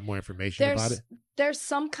is. I'll have more information about it. There's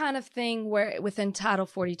some kind of thing where within Title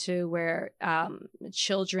 42 where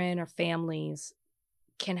children or families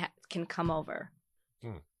can come over.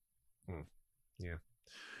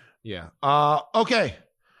 Yeah. Okay.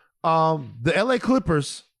 The LA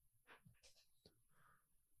Clippers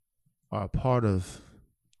are a part of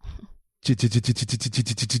we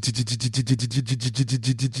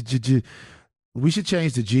should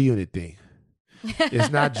change the G Unit thing. It's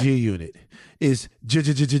not G Unit. It's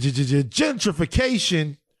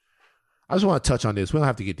gentrification. I just want to touch on this. We don't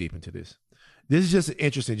have to get deep into this. This is just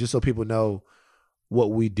interesting, just so people know what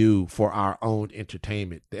we do for our own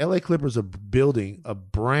entertainment. The LA Clippers are building a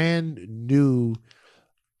brand new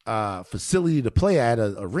facility to play at,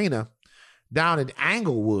 an arena down in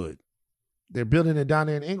Inglewood. They're building it down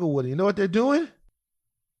there in Inglewood. And you know what they're doing?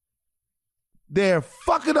 They're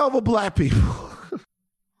fucking over black people.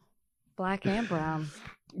 Black and brown.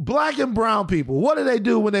 Black and brown people. What do they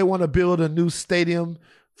do when they want to build a new stadium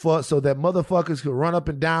so that motherfuckers can run up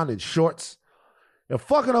and down in shorts? They're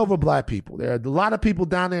fucking over black people. There are a lot of people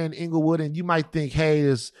down there in Inglewood, and you might think, hey,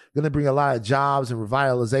 it's going to bring a lot of jobs and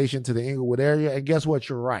revitalization to the Inglewood area. And guess what?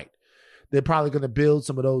 You're right. They're probably going to build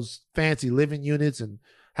some of those fancy living units and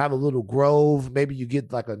have a little grove. Maybe you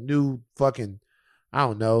get like a new fucking, I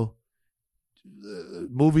don't know,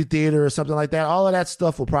 movie theater or something like that. All of that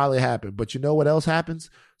stuff will probably happen. But you know what else happens?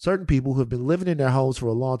 Certain people who have been living in their homes for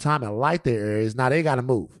a long time and like their areas, now they got to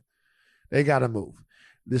move. They got to move.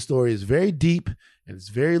 This story is very deep and it's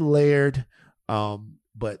very layered.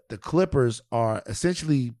 But the Clippers are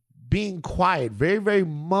essentially being quiet, very, very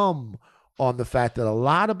mum on the fact that a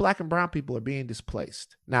lot of black and brown people are being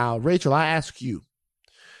displaced. Now, Rachel, I ask you,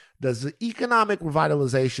 does the economic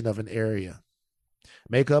revitalization of an area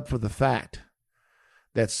make up for the fact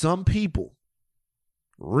that some people,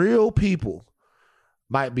 real people,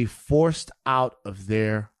 might be forced out of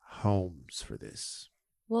their homes for this?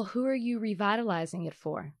 Well, who are you revitalizing it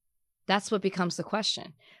for? That's what becomes the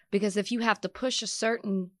question. Because if you have to push a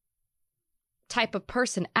certain type of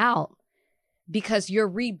person out because you're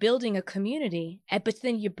rebuilding a community, but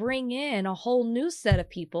then you bring in a whole new set of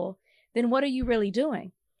people, then what are you really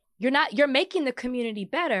doing? You're making the community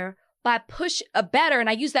better by better, and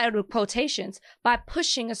I use that in quotations, by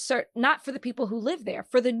pushing not for the people who live there,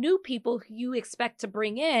 for the new people who you expect to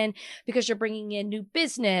bring in, because you're bringing in new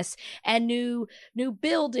business and new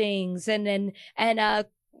buildings and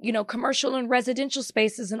commercial and residential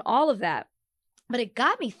spaces and all of that. But it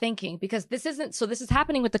got me thinking, because this is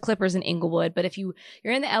happening with the Clippers in Inglewood. But if you're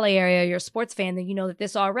in the LA area, you're a sports fan, then you know that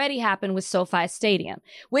this already happened with SoFi Stadium,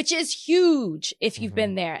 which is huge if you've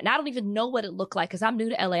been there. And I don't even know what it looked like, because I'm new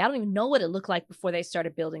to LA. I don't even know what it looked like before they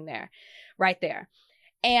started building there, right there.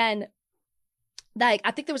 And like,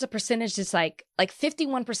 I think there was a percentage that's like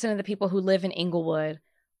 51% of the people who live in Inglewood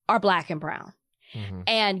are Black and brown.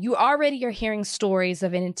 And you already are hearing stories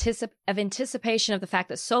of anticipation of the fact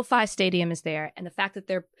that SoFi Stadium is there, and the fact that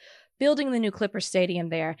they're building the new Clipper Stadium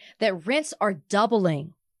there, that rents are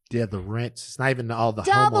doubling. Yeah, the rents. It's not even all the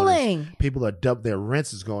doubling. Homeowners. People are their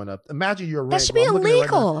rents is going up. Imagine your rent. That should be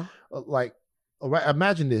illegal.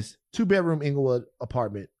 Imagine this: 2-bedroom Inglewood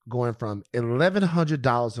apartment going from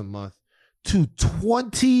 $1,100 a month to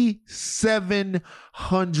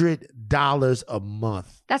 $2,700 a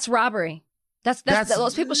month. That's robbery. That's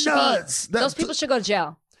those people should nuts. Those people should go to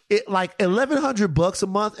jail. It like $1,100 a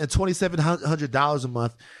month and $2,700 a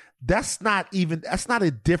month. That's not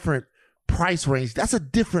a different price range. That's a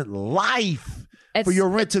different life for your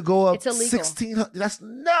rent to go up. It's illegal. $1,600. That's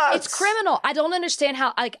nuts. It's criminal. I don't understand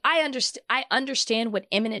how. Like, I understand what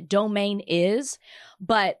eminent domain is,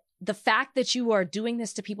 but the fact that you are doing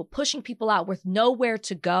this to people, pushing people out with nowhere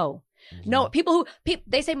to go. No,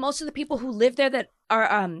 they say most of the people who live there that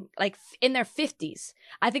are like in their 50s,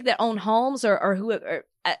 I think, that own homes or who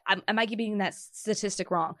I might be getting that statistic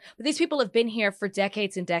wrong, but these people have been here for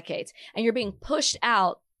decades and decades, and you're being pushed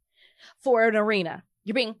out for an arena.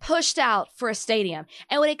 You're being pushed out for a stadium.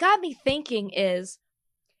 And what it got me thinking is,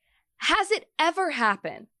 has it ever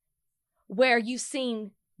happened where you've seen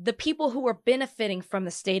the people who are benefiting from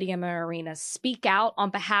the stadium or arena speak out on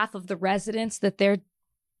behalf of the residents that are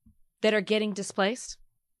getting displaced?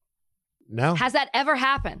 No. Has that ever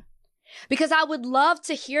happened? Because I would love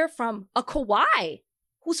to hear from a Kawhi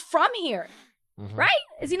who's from here, right?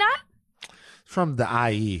 Is he not? From the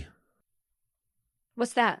IE.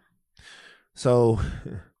 What's that? So.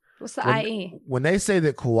 What's the IE? When they say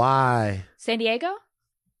that Kawhi. San Diego?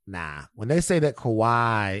 Nah. When they say that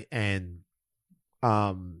Kawhi and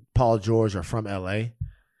Paul George are from LA,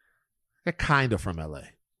 they're kind of from LA.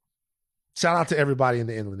 Shout out to everybody in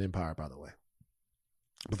the Inland Empire, by the way.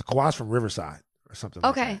 But the Kawhi's from Riverside or something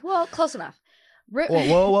like that. Okay, well, close enough.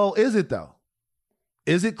 Well, is it though?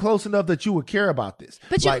 Is it close enough that you would care about this?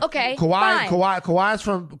 But Kawhi's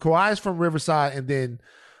from Riverside, and then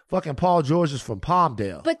fucking Paul George is from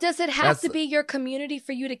Palmdale. But does it have to be your community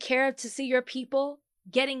for you to care to see your people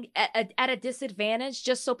getting at a disadvantage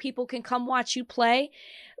just so people can come watch you play?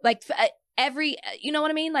 Like you know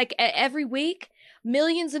what I mean? Like every week?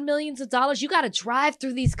 Millions and millions of dollars. You got to drive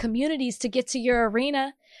through these communities to get to your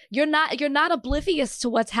arena. You're not oblivious to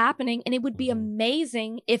what's happening. And it would be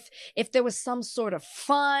amazing if there was some sort of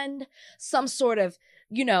fund, some sort of,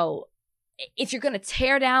 if you're going to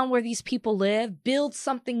tear down where these people live, build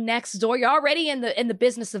something next door. You're already in the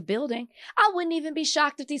business of building. I wouldn't even be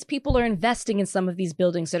shocked if these people are investing in some of these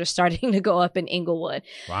buildings that are starting to go up in Inglewood.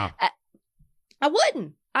 Wow. I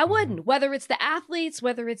wouldn't. Whether it's the athletes,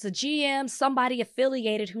 whether it's a GM, somebody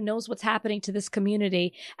affiliated who knows what's happening to this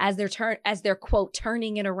community as they're quote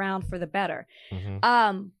turning it around for the better.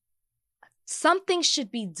 Something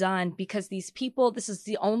should be done, because these people, this is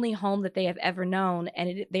the only home that they have ever known,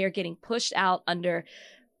 and they are getting pushed out under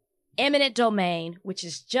eminent domain, which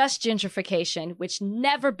is just gentrification, which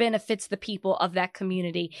never benefits the people of that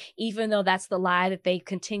community, even though that's the lie that they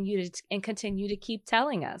continue to keep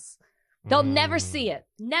telling us. They'll never see it.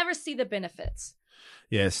 Never see the benefits.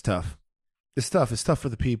 Yeah, it's tough. It's tough. It's tough for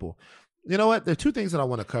the people. You know what? There are two things that I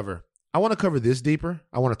want to cover. I want to cover this deeper.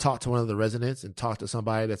 I want to talk to one of the residents and talk to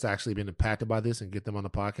somebody that's actually been impacted by this and get them on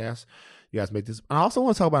the podcast. You guys make this. And I also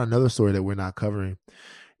want to talk about another story that we're not covering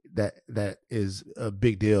that is a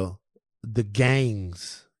big deal. The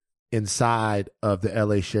gangs inside of the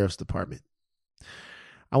LA Sheriff's Department.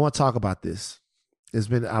 I want to talk about this.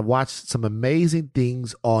 I watched some amazing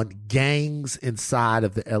things on gangs inside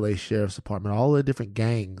of the LA Sheriff's Department, all the different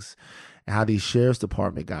gangs, and how these Sheriff's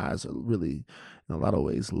Department guys are really, in a lot of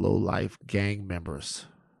ways, low-life gang members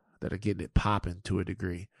that are getting it popping to a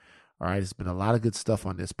degree. All right, there's been a lot of good stuff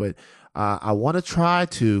on this, but I want to try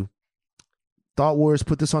to, Thought Warriors,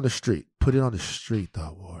 put this on the street. Put it on the street,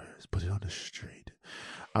 Thought Warriors. Put it on the street.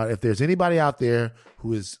 If there's anybody out there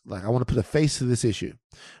who is like, I want to put a face to this issue.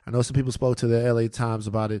 I know some people spoke to the LA Times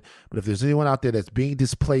about it, but if there's anyone out there that's being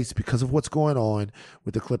displaced because of what's going on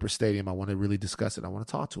with the Clipper Stadium, I want to really discuss it. I want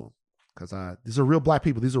to talk to them, because these are real black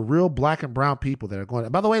people. These are real black and brown people that are going.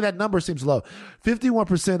 And by the way, that number seems low.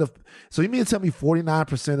 51% of, so you mean to tell me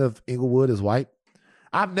 49% of Inglewood is white?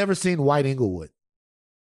 I've never seen white Inglewood.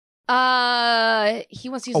 He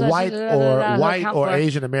wants to use A white or for,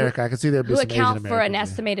 Asian American. I can see there be who some Asian account Americans. for an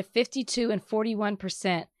estimated 52 and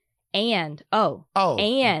 41%. And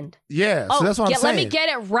yeah, so that's what I'm saying. Let me get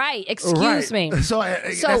it right. Excuse me. So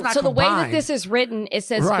the way that this is written, it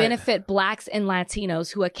says benefit Blacks and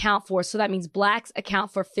Latinos who account for. So that means Blacks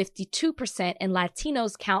account for 52% and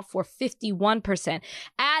Latinos count for 51%.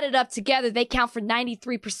 Added up together, they count for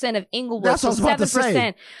 93% of Inglewood. That's what I was about to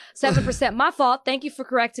say. 7%. My fault. Thank you for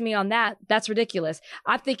correcting me on that. That's ridiculous.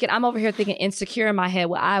 I'm over here thinking Insecure in my head.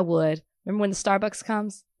 Well, I would. Remember when the Starbucks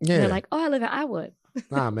comes? Yeah. And they're like, oh, I live in Iwood.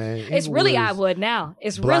 Nah, man. It's really Iwood now.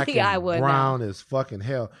 It's really Iwood now. Brown as fucking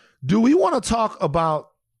hell. Do we want to talk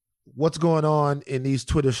about what's going on in these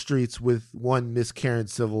Twitter streets with one Miss Karen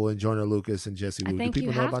Civil and Joyner Lucas and Jesse Wu? I think do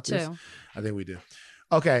people you know have about to. this? I think we do.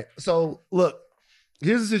 Okay, so look,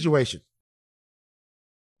 here's the situation.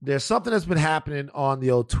 There's something that's been happening on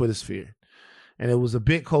the old Twitter sphere, and it was a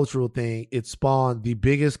big cultural thing. It spawned the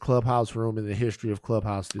biggest clubhouse room in the history of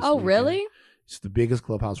Clubhouse this weekend. Really? It's the biggest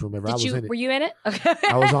clubhouse room ever. Were you in it? Okay.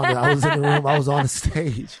 I was in the room. I was on the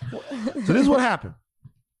stage. So this is what happened.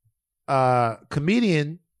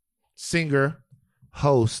 Comedian, singer,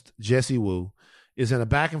 host Jesse Wu is in a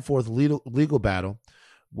back and forth legal battle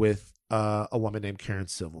with a woman named Karen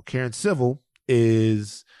Civil. Karen Civil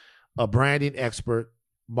is a branding expert,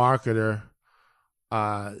 marketer.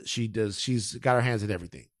 She's got her hands in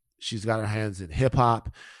everything. She's got her hands in hip hop.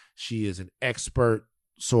 She is an expert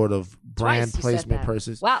sort of brand placement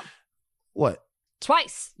person. Wow. What?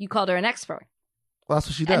 Twice you called her an expert. Well, that's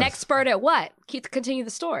what she does. An expert at what? Continue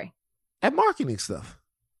the story. At marketing stuff.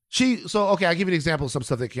 I'll give you an example of some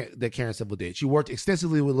stuff that Karen Civil did. She worked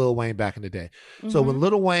extensively with Lil Wayne back in the day. Mm-hmm. So when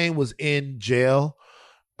Lil Wayne was in jail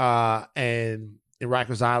and in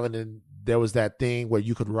Rikers Island, and there was that thing where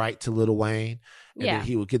you could write to Lil Wayne and then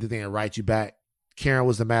he would get the thing and write you back. Karen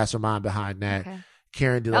was the mastermind behind that. Okay.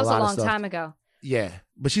 Karen did a lot of stuff. That was a long time ago. Yeah,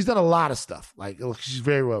 but she's done a lot of stuff. Like, she's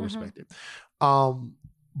very well respected.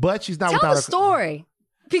 But she's not Tell the story.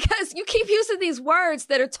 Because you keep using these words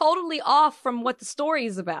that are totally off from what the story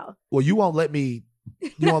is about. Well, you won't let me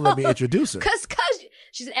introduce her. Because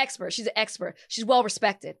she's an expert. She's an expert. She's well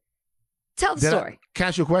respected. Tell the story. Can I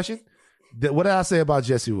ask you a question? What did I say about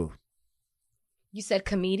Jesse Wu? You said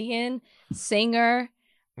comedian, singer,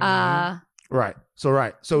 Right. So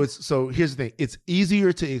here's the thing. It's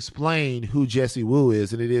easier to explain who Jesse Wu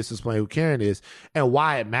is than it is to explain who Karen is and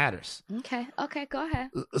why it matters. Okay. Go ahead.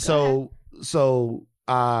 So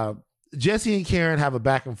Jesse and Karen have a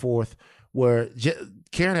back and forth where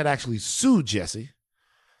Karen had actually sued Jesse.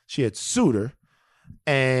 She had sued her,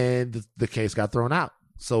 and the case got thrown out.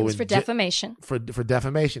 So it was for defamation. For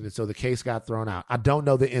defamation. And so the case got thrown out. I don't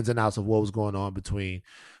know the ins and outs of what was going on between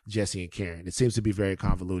Jesse and Karen. It seems to be very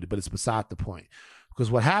convoluted, but it's beside the point.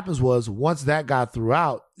 Because what happens was, once that got through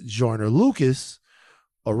out, Joyner Lucas,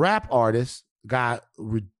 a rap artist, got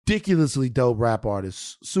ridiculously dope rap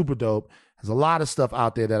artist, super dope. Has a lot of stuff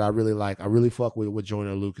out there that I really like. I really fuck with what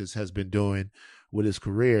Joyner Lucas has been doing with his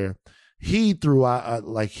career. He threw out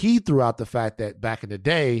the fact that back in the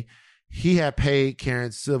day, he had paid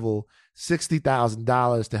Karen Civil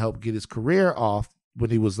 $60,000 to help get his career off when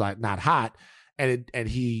he was like not hot, and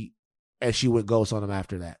she went ghost on him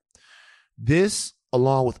after that. This,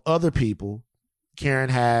 along with other people, Karen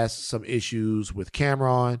has some issues with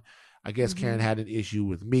Cameron. I guess Karen had an issue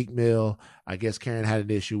with Meek Mill. I guess Karen had an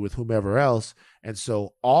issue with whomever else. And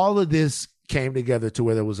so all of this came together to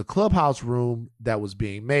where there was a clubhouse room that was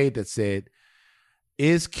being made that said,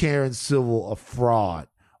 is Karen Civil a fraud?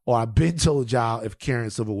 Or I've been told y'all if Karen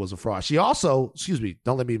Civil was a fraud. She also,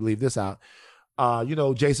 don't let me leave this out.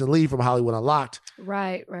 Jason Lee from Hollywood Unlocked.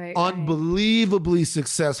 Right. Unbelievably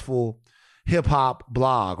successful hip hop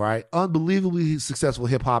blog, right? Unbelievably successful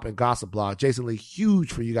hip hop and gossip blog. Jason Lee,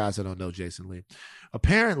 huge for you guys that don't know Jason Lee.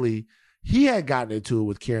 Apparently, he had gotten into it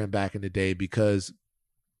with Karen back in the day because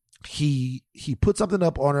he put something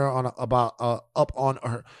up on her up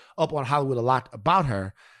on Hollywood Unlocked about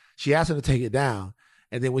her. She asked him to take it down.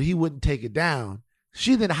 And then when he wouldn't take it down,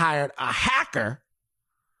 she then hired a hacker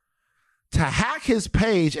to hack his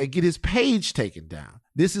page and get his page taken down.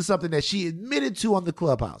 This is something that she admitted to on the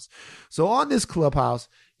Clubhouse. So on this Clubhouse,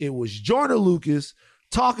 it was Joyner Lucas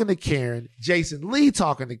talking to Karen, Jason Lee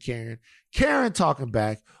talking to Karen, Karen talking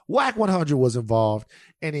back, Whack 100 was involved,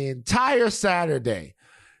 and the entire Saturday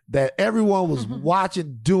that everyone was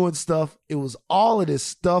watching, doing stuff, it was all of this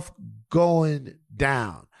stuff going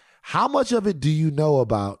down. How much of it do you know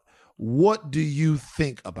about? What do you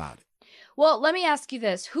think about it? Well, let me ask you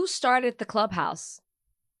this. Who started the Clubhouse?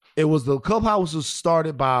 The Clubhouse was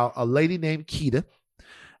started by a lady named Keita.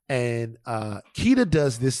 And Keita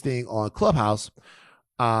does this thing on Clubhouse.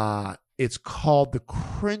 It's called the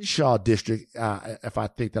Crenshaw District, if I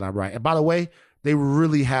think that I'm right. And by the way, they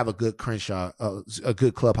really have a good Crenshaw, a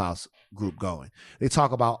good Clubhouse group going. They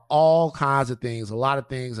talk about all kinds of things, a lot of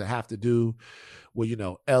things that have to do with, you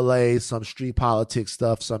know, LA, some street politics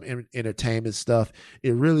stuff, some entertainment stuff.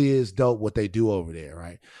 It really is dope what they do over there,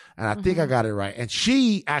 right? And I think I got it right. And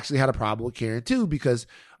she actually had a problem with Karen too, because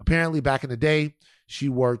apparently back in the day, she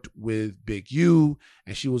worked with Big U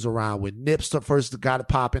and she was around when Nips first got it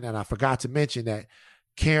popping. And I forgot to mention that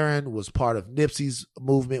Karen was part of Nipsey's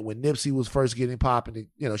movement when Nipsey was first getting popping.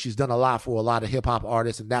 You know, she's done a lot for a lot of hip hop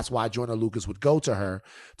artists, and that's why Joyner Lucas would go to her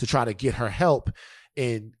to try to get her help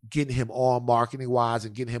in getting him on marketing wise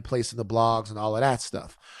and getting him placed in the blogs and all of that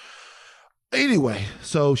stuff. Anyway,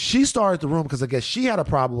 so she started the room because I guess she had a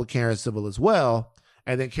problem with Karen Civil as well.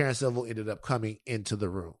 And then Karen Civil ended up coming into the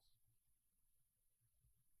room.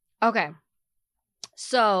 Okay.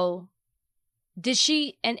 So did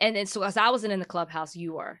she, and so as I wasn't in the clubhouse,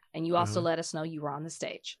 you were, and you also let us know you were on the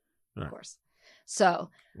stage, of course. So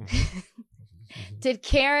did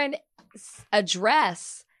Karen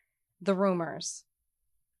address the rumors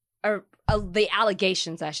or the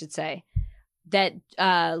allegations, I should say, that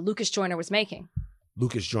Lucas Joyner was making?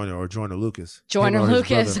 Lucas Joyner or Joyner Lucas? Joyner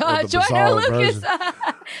Lucas. Joyner Lucas.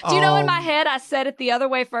 Do you know in my head I said it the other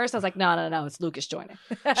way first? I was like, no, it's Lucas Joyner.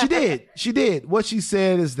 She did. What she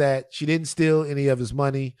said is that she didn't steal any of his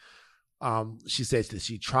money. She said that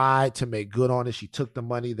she tried to make good on it. She took the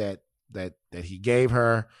money that he gave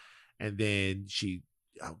her, and then she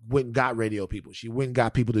went and got radio people. She went and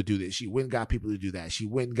got people to do this. She went and got people to do that. She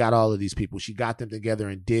went and got all of these people. She got them together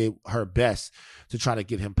and did her best to try to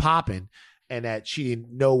get him popping. And that she in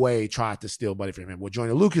no way tried to steal money from him. What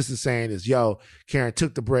Joyner Lucas is saying is, yo, Karen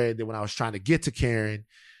took the bread. Then when I was trying to get to Karen,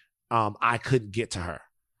 I couldn't get to her.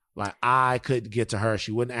 Like, I couldn't get to her.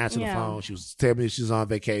 She wouldn't answer the phone. She was telling me she was on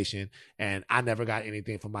vacation, and I never got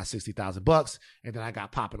anything for my $60,000. And then I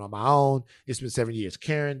got popping on my own. It's been 7 years.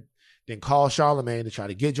 Karen then called Charlemagne to try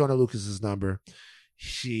to get Joyner Lucas's number.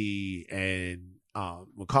 When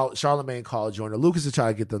Charlemagne called Joyner Lucas to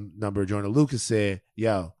try to get the number, Joyner Lucas said,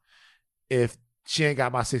 yo, if she ain't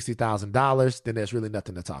got my $60,000, then there's really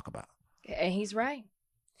nothing to talk about. And he's right.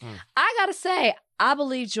 I gotta say, I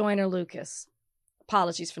believe Joyner Lucas.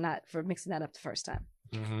 Apologies for mixing that up the first time.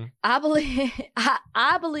 I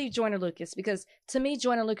believe Joyner Lucas because to me,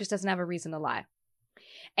 Joyner Lucas doesn't have a reason to lie.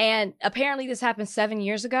 And apparently this happened 7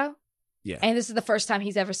 years ago. Yeah. And this is the first time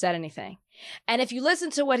he's ever said anything. And if you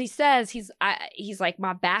listen to what he says, he's like,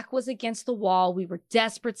 my back was against the wall. We were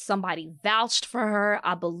desperate. Somebody vouched for her.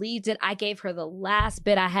 I believed it. I gave her the last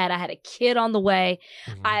bit I had. I had a kid on the way.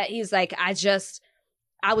 He's like, I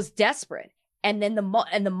was desperate. And then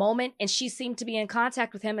the moment, and she seemed to be in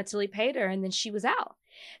contact with him until he paid her, and then she was out.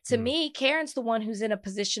 To me, Karen's the one who's in a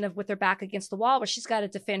position of with her back against the wall where she's got to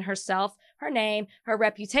defend herself, her name, her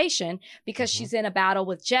reputation, because she's in a battle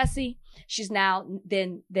with Jesse. She's now,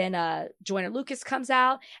 then Joyner Lucas comes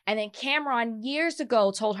out, and then Cameron years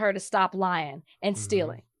ago told her to stop lying and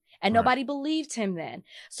stealing. And nobody believed him then.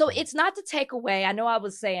 So it's not to take away. I know I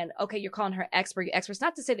was saying, okay, you're calling her expert. It's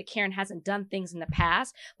not to say that Karen hasn't done things in the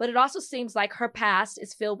past, but it also seems like her past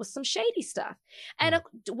is filled with some shady stuff. And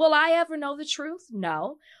will I ever know the truth?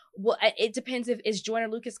 No. Well, it depends is Joyner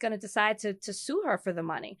Lucas going to decide to sue her for the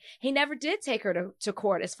money? He never did take her to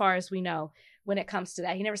court as far as we know when it comes to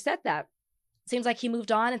that. He never said that. Seems like he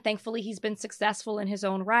moved on, and thankfully he's been successful in his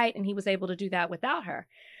own right, and he was able to do that without her.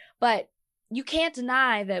 But you can't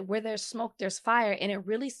deny that where there's smoke, there's fire. And it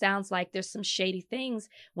really sounds like there's some shady things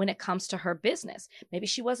when it comes to her business. Maybe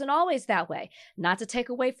she wasn't always that way. Not to take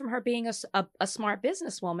away from her being a smart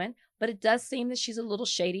businesswoman, but it does seem that she's a little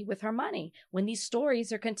shady with her money when these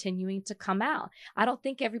stories are continuing to come out. I don't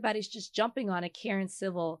think everybody's just jumping on a Karen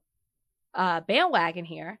Civil bandwagon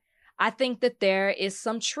here. I think that there is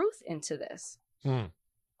some truth into this. Now,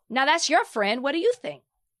 that's your friend. What do you think?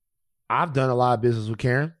 I've done a lot of business with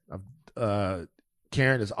Karen.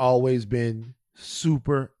 Karen has always been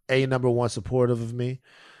super number one supportive of me.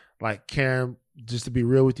 Like, Karen, just to be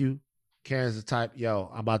real with you, Karen's the type,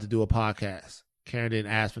 yo, I'm about to do a podcast. Karen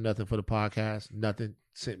didn't ask for nothing for the podcast. Nothing.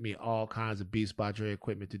 Sent me all kinds of Beats by Dre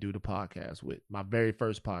equipment to do the podcast with. My very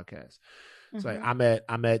first podcast. It's like, I'm at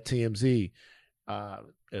TMZ.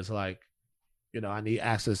 It's like, you know, I need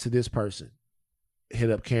access to this person.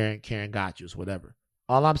 Hit up Karen. Karen got you. Whatever.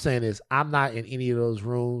 All I'm saying is I'm not in any of those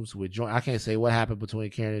rooms with I can't say what happened between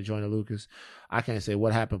Karen and Joyner Lucas. I can't say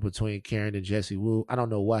what happened between Karen and Jesse Wu. I don't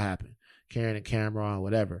know what happened. Karen and Cameron,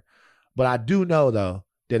 whatever. But I do know, though,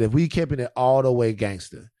 that if we keeping it all the way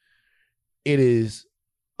gangster, it is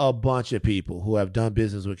a bunch of people who have done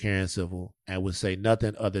business with Karen Civil and would say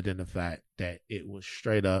nothing other than the fact that it was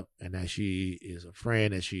straight up and that she is a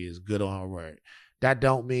friend and she is good on her word. That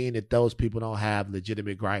don't mean that those people don't have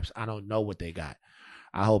legitimate gripes. I don't know what they got.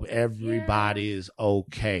 I hope everybody is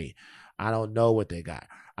okay. I don't know what they got.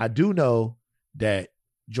 I do know that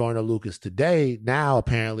Joyner Lucas today now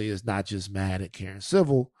apparently is not just mad at Karen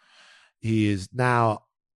Civil. He is now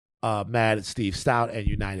mad at Steve Stout and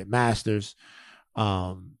United Masters.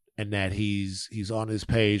 And that he's on his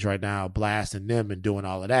page right now blasting them and doing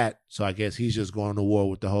all of that. So I guess he's just going to war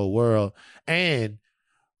with the whole world. And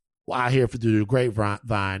I hear through the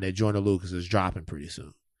grapevine that Joyner Lucas is dropping pretty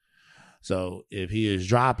soon. So if he is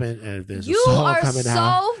dropping and if there's a song coming out. You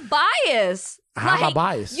are so biased. How am I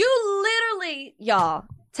biased? You literally, y'all.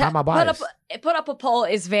 How am I biased? Put up a poll,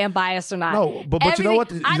 is Van biased or not? No, but you know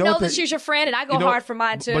what? I know that she's your friend and I go hard for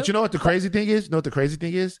mine too. But you know what the crazy thing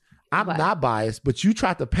is? I'm not biased, but you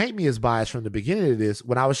tried to paint me as biased from the beginning of this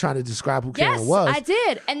when I was trying to describe who Karen was. Yes, I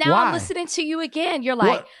did. And now I'm listening to you again. You're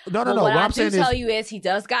like, no. What I do tell you is he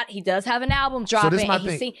does have an album dropping. So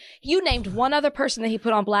and you named one other person that he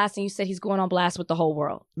put on blast and you said he's going on blast with the whole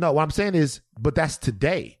world. No, what I'm saying is, but that's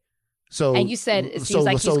today. So and you said it seems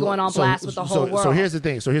like he's going on blast with the whole world. So here's the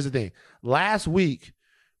thing. Last week,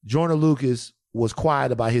 Joyner Lucas was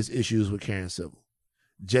quiet about his issues with Karen Civil.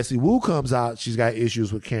 Jessie Woo comes out. She's got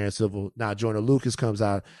issues with Karen Civil. Now Joyner Lucas comes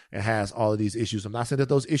out and has all of these issues. I'm not saying that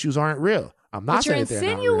those issues aren't real. I'm not saying that they're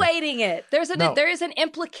not real. You're insinuating it. There is an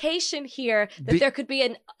implication here that there could be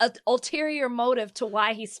an ulterior motive to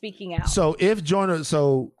why he's speaking out. So if Joyner,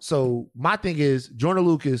 so my thing is Joyner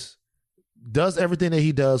Lucas does everything that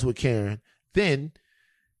he does with Karen. Then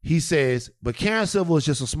he says, but Karen Civil is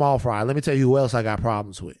just a small fry. Let me tell you who else I got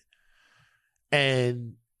problems with.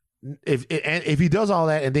 And if he does all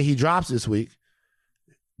that and then he drops this week,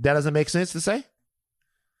 that doesn't make sense to say?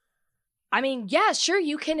 I mean, yeah, sure,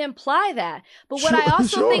 you can imply that. But what I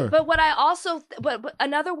also think, but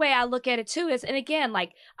another way I look at it too is, and again,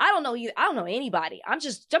 like, I don't know anybody. I'm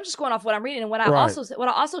just going off what I'm reading. And what I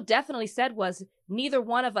also definitely said was neither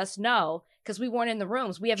one of us know because we weren't in the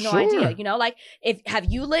rooms. We have no idea, like have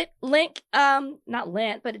you not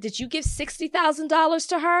lent, but did you give $60,000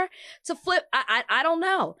 to her to flip? I don't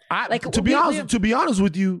know. To be honest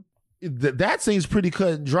with you, that seems pretty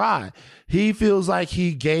cut and dry. He feels like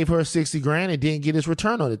he gave her $60,000 and didn't get his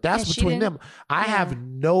return on it. That's between them. I have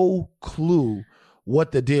no clue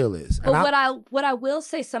what the deal is. But what I will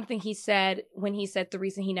say, something he said when he said the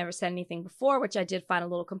reason he never said anything before, which I did find a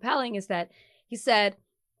little compelling, is that he said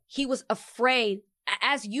he was afraid.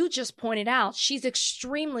 As you just pointed out, she's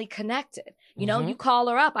extremely connected. You call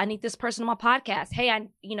her up. I need this person on my podcast. Hey,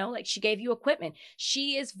 she gave you equipment.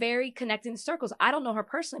 She is very connected in circles. I don't know her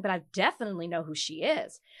personally, but I definitely know who she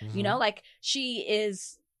is. She's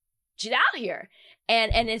out here.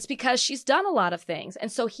 And it's because she's done a lot of things.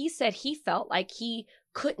 And so he said he felt like he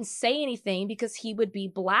couldn't say anything because he would be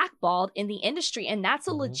blackballed in the industry. And that's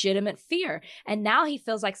a legitimate fear. And now he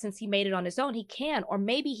feels like since he made it on his own, he can. Or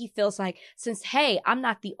maybe he feels like since, hey, I'm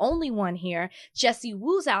not the only one here. Jessie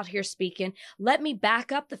Woo's out here speaking. Let me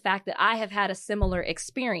back up the fact that I have had a similar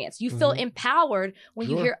experience. You feel empowered when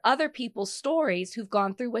you hear other people's stories who've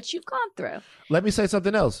gone through what you've gone through. Let me say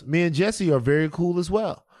something else. Me and Jessie are very cool as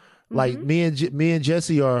well. Like me and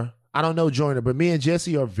Jessie are, I don't know Joyner, but me and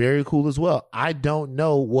Jessie are very cool as well. I don't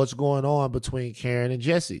know what's going on between Karen and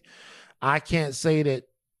Jessie. I can't say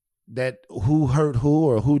that who hurt who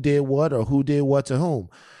or who did what to whom.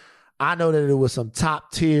 I know that it was some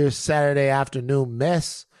top tier Saturday afternoon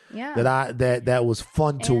mess that was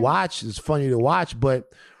fun to watch. It's funny to watch,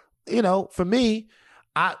 but for me,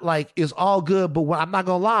 it's all good. But I'm not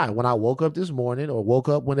gonna lie, when I woke up this morning or woke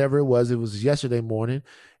up whenever it was yesterday morning,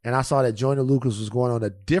 and I saw that Joyner Lucas was going on a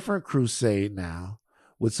different crusade now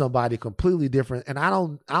with somebody completely different. And I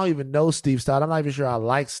don't even know Steve Stout. I'm not even sure I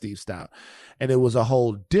like Steve Stout. And it was a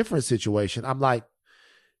whole different situation. I'm like,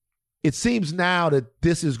 it seems now that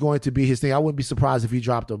this is going to be his thing. I wouldn't be surprised if he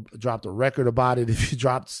dropped a record about it, if he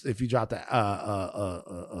dropped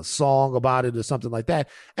a song about it or something like that.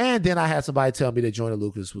 And then I had somebody tell me that Joyner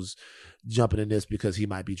Lucas was jumping in this because he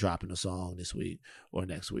might be dropping a song this week or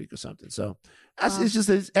next week or something. So it's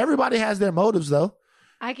just everybody has their motives, though.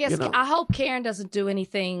 I guess I hope Karen doesn't do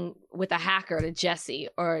anything with a hacker to Jessie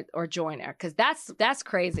or Joyner, because that's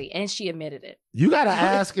crazy, and she admitted it. You got to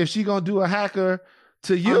ask if she gonna do a hacker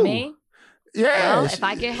to you. On me? Yeah. Well, if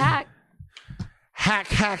I get hacked. Hack.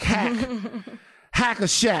 Hack a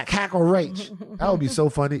Shack, hack a Rach. That would be so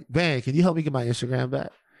funny. Van, can you help me get my Instagram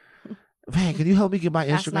back? Man, can you help me get my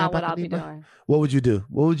That's Instagram not what back I'll on be eBay? doing. What would you do?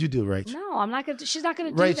 What would you do, Rach? No, I'm not gonna. She's not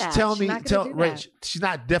gonna do Rach, that. tell She's me, not tell gonna do Rach. that. She's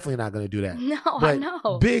not definitely not going to do that. No, But I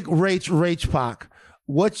know. big Rach Pac.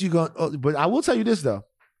 What you going? But I will tell you this though.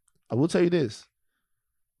 I will tell you this.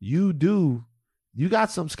 You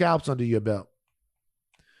got some scalps under your belt.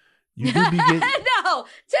 You do be getting. No,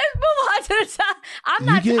 just move on to the top. I'm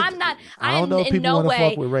not. I don't know if people want to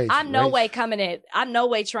fuck with Rach. I'm no way coming in. I'm no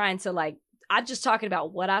way trying to like. I'm just talking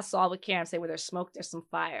about what I saw with Karen say where there's smoke, there's some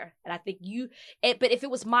fire. And I think but if it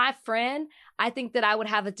was my friend, I think that I would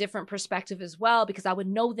have a different perspective as well because I would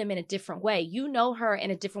know them in a different way. You know her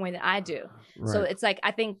in a different way than I do. Right. So it's like,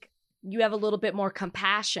 I think you have a little bit more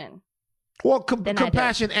compassion. Well,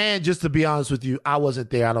 compassion, and just to be honest with you, I wasn't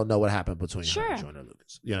there. I don't know what happened between her and Joyner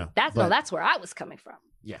Lucas. You know, that's where I was coming from.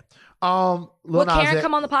 Yeah. Will Karen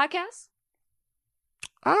come on the podcast?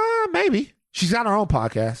 Maybe. She's got her own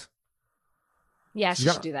podcast. Yeah, she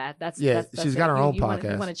should do that. She's got her own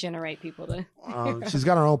podcast. You want to generate people to. She's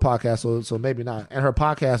got her own podcast, so maybe not. And her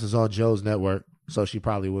podcast is on Joe's network, so she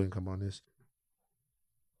probably wouldn't come on this.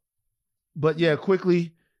 But yeah,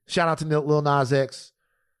 quickly, shout out to Lil Nas X.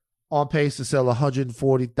 On pace to sell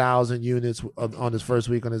 140,000 units on his first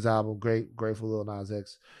week on his album. Grateful Lil Nas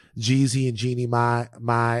X. Jeezy and Jeannie Mai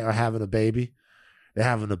are having a baby. They're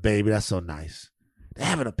having a baby. That's so nice. They're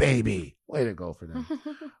having a baby. Way to go for them.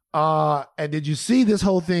 And did you see this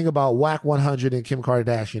whole thing about Whack 100 and Kim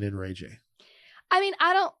Kardashian and Ray J? I mean,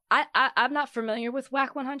 I'm not familiar with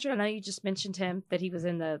Whack 100. I know you just mentioned him, that he was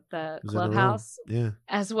in the clubhouse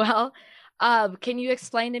as well. Can you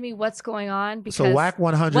explain to me what's going on? Because so Whack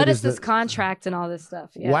 100 what is this contract and all this stuff?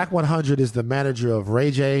 Yeah. Whack 100 is the manager of Ray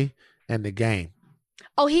J and The Game.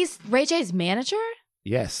 Oh, he's Ray J's manager?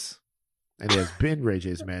 Yes. And he has been Ray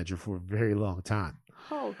J's manager for a very long time.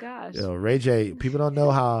 Oh, gosh. Ray J, people don't know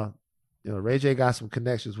how, Ray J got some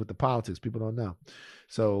connections with the politics. People don't know.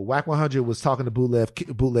 So Whack 100 was talking to Bootleg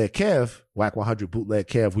Kev. Whack 100, Bootleg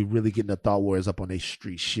Kev. We really getting the Thought Warriors up on their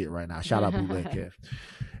street shit right now. Shout out Bootleg Kev.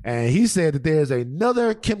 And he said that there's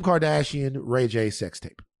another Kim Kardashian Ray J sex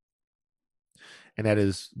tape. And that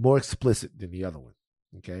is more explicit than the other one.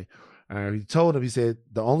 Okay. He told him, he said,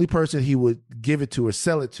 the only person he would give it to or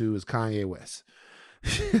sell it to is Kanye West.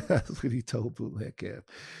 That's what he told Bootleg Kev.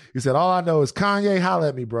 He said, all I know is Kanye, holla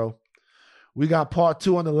at me, bro. We got part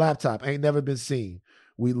 2 on the laptop. Ain't never been seen.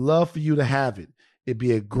 We'd love for you to have it. It'd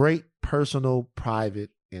be a great personal private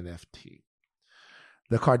NFT.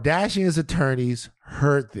 The Kardashians' attorneys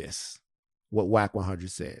heard this, what Whack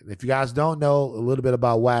 100 said. If you guys don't know a little bit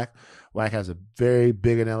about Whack, Whack has a very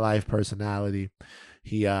bigger than life personality.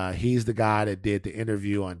 He's the guy that did the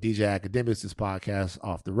interview on DJ Academics' podcast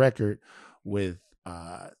Off the Record with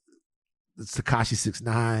Tekashi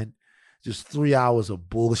 6ix9ine. Just 3 hours of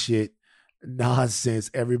bullshit,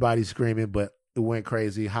 nonsense, everybody screaming, but it went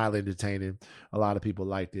crazy, highly entertaining. A lot of people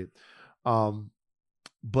liked it.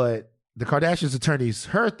 But the Kardashians' attorneys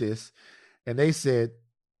heard this, and they said,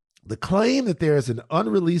 the claim that there is an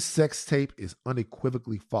unreleased sex tape is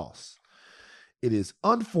unequivocally false. It is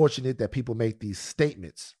unfortunate that people make these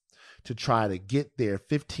statements to try to get their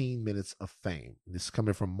 15 minutes of fame. This is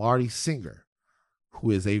coming from Marty Singer,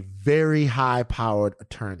 who is a very high-powered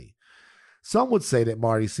attorney. Some would say that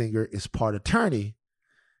Marty Singer is part attorney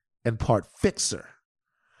and part fixer.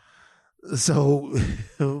 So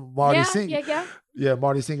Marty Singer,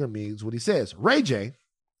 Marty Singer means what he says. Ray J,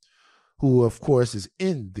 who of course is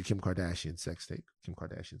in the Kim Kardashian sex tape, Kim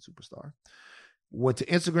Kardashian superstar, went to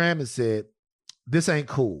Instagram and said, this ain't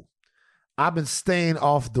cool. I've been staying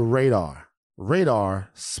off the radar. Radar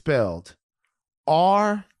spelled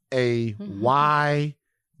RAYDAR.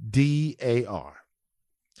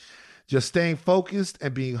 Just staying focused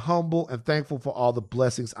and being humble and thankful for all the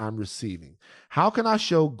blessings I'm receiving. How can I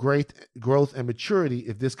show great growth and maturity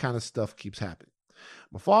if this kind of stuff keeps happening?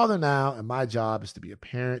 I'm a father now, and my job is to be a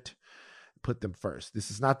parent, put them first.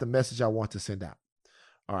 This is not the message I want to send out.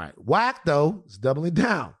 All right. Whack, though, is doubling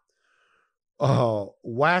down.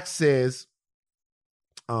 Whack says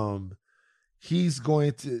he's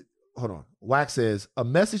going to, hold on. Whack says, a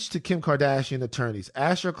message to Kim Kardashian attorneys.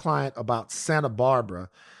 Ask your client about Santa Barbara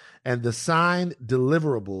and the signed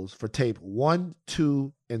deliverables for tape 1,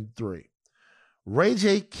 2, and 3. Ray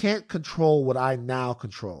J can't control what I now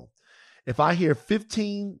control. If I hear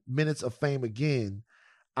 15 minutes of fame again,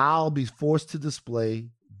 I'll be forced to display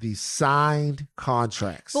the signed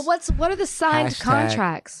contracts. But what are the signed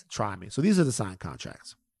contracts? Try me. So these are the signed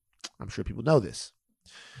contracts. I'm sure people know this.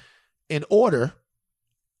 In order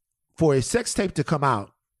for a sex tape to come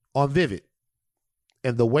out on Vivid,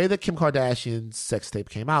 and the way that Kim Kardashian's sex tape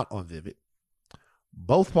came out on Vivid,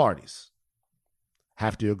 both parties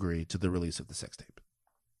have to agree to the release of the sex tape.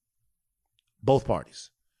 Both parties.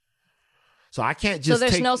 So I can't just So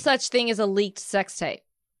there's no such thing as a leaked sex tape.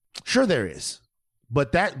 Sure there is.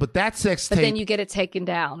 But that sex tape. But then you get it taken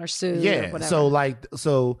down or sued or whatever.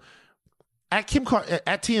 So at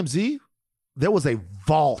TMZ, there was a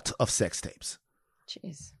vault of sex tapes.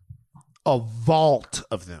 Jeez. A vault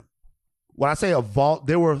of them. When I say a vault,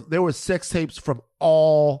 there were sex tapes from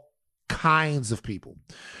all kinds of people.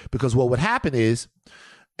 Because what would happen is,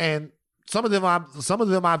 and I've seen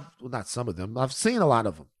a lot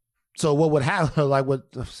of them. So what would happen,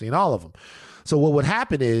 I've seen all of them. So what would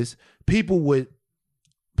happen is people would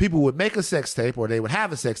make a sex tape, or they would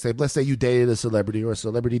have a sex tape. Let's say you dated a celebrity, or a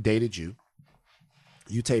celebrity dated you.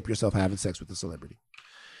 You tape yourself having sex with a celebrity.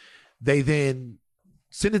 They then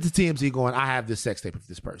send it to TMZ going, I have this sex tape of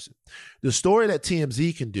this person. The story that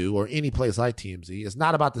TMZ can do, or any place like TMZ, is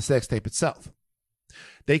not about the sex tape itself.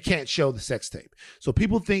 They can't show the sex tape. So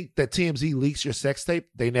people think that TMZ leaks your sex tape.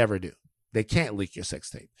 They never do. They can't leak your sex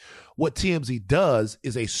tape. What TMZ does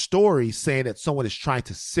is a story saying that someone is trying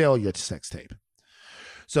to sell your sex tape.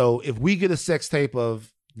 So if we get a sex tape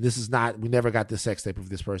of, we never got this sex tape of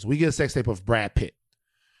this person. We get a sex tape of Brad Pitt.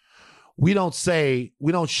 We don't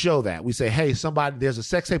show that. We say, hey, there's a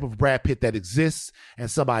sex tape of Brad Pitt that exists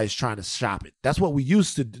and somebody's trying to shop it. That's what we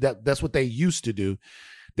used to do. That's what they used to do.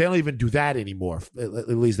 They don't even do that anymore. At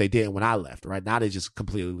least they did when I left, right? Now they just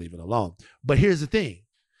completely leave it alone. But here's the thing.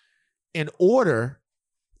 In order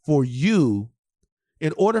for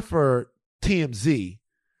TMZ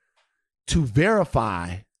to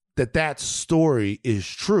verify that story is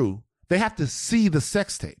true, they have to see the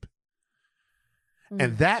sex tape.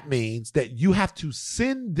 And that means that you have to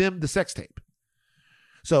send them the sex tape.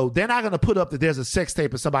 So they're not going to put up that there's a sex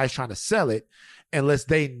tape and somebody's trying to sell it unless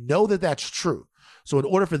they know that that's true. So in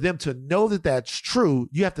order for them to know that that's true,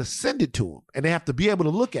 you have to send it to them and they have to be able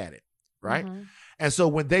to look at it, right? Mm-hmm. And so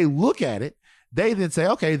when they look at it, they then say,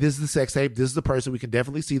 okay, this is the sex tape. This is the person. We can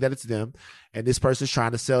definitely see that it's them. And this person's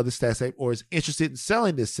trying to sell this sex tape or is interested in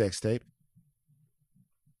selling this sex tape.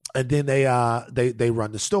 And then they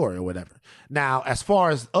run the story or whatever. Now, as far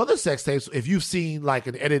as other sex tapes, if you've seen like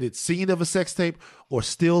an edited scene of a sex tape or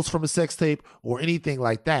stills from a sex tape or anything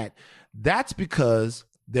like that, that's because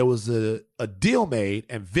there was a deal made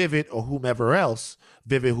and Vivid or whomever else,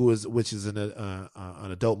 Vivid, which is an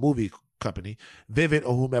adult movie company, Vivid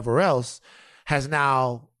or whomever else has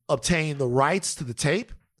now obtained the rights to the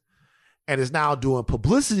tape and is now doing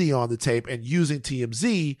publicity on the tape and using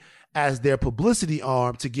TMZ as their publicity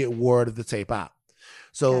arm to get word of the tape out.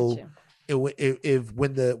 So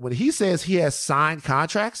when he says he has signed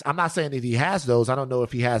contracts, I'm not saying that he has those. I don't know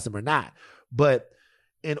if he has them or not. But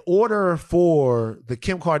in order for the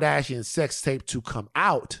Kim Kardashian sex tape to come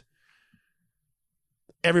out,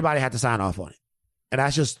 everybody had to sign off on it. And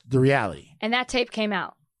that's just the reality. And that tape came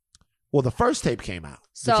out. Well, the first tape came out.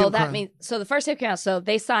 So the first tape came out. So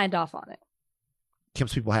they signed off on it.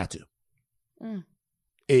 Kim's people had to. Mm.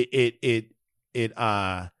 It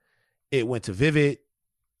went to Vivid.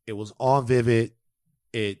 It was on Vivid.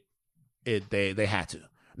 They had to.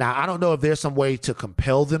 Now, I don't know if there's some way to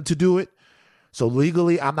compel them to do it. So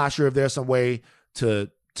legally, I'm not sure if there's some way to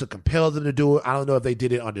compel them to do it. I don't know if they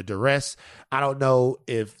did it under duress. I don't know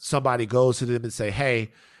if somebody goes to them and say,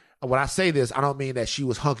 hey, when I say this, I don't mean that she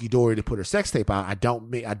was hunky-dory to put her sex tape out. I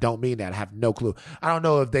don't mean that. I have no clue. I don't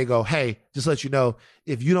know if they go, hey, just let you know,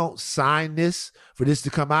 if you don't sign this for this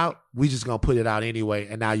to come out, we just going to put it out anyway,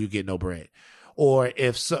 and now you get no bread. Or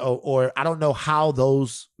if so, or I don't know how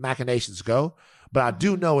those machinations go, but I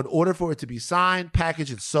do know in order for it to be signed,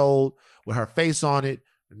 packaged, and sold with her face on it,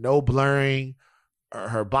 no blurring,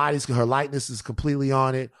 her likeness is completely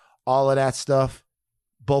on it, all of that stuff,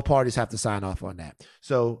 both parties have to sign off on that.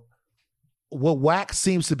 So what Wax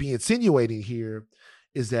seems to be insinuating here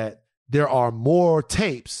is that there are more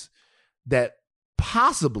tapes that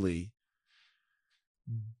possibly,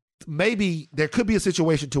 maybe there could be a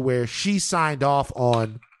situation to where she signed off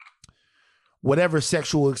on whatever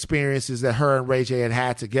sexual experiences that her and Ray J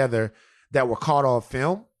had together that were caught on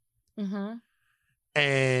film. Mm-hmm.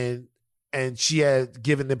 And she had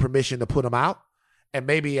given them permission to put them out. And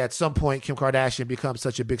maybe at some point, Kim Kardashian becomes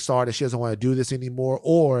such a big star that she doesn't want to do this anymore,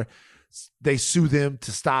 or they sue them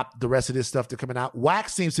to stop the rest of this stuff to coming out.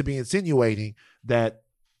 Wax seems to be insinuating that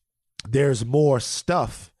there's more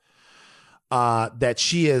stuff that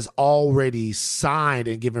she has already signed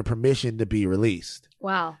and given permission to be released.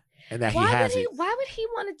 Wow. And that why would he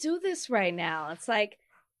want to do this right now? It's like,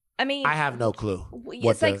 I mean, I have no clue.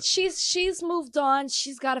 It's like she's moved on.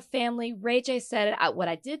 She's got a family. Ray J said it. What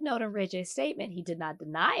I did note in Ray J's statement, he did not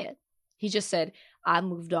deny it. He just said, I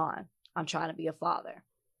moved on. I'm trying to be a father.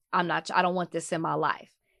 I don't want this in my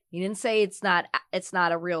life. He didn't say it's not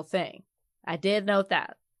a real thing. I did note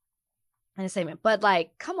that. And I say, man, but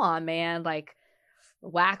like, come on, man, like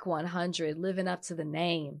whack 100, living up to the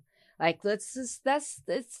name. Like, it's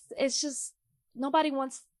just, nobody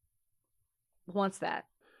wants that.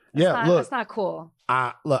 That's not cool.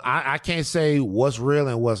 I can't say what's real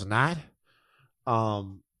and what's not.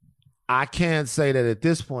 I can say that at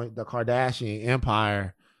this point, the Kardashian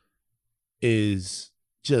empire is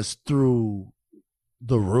just through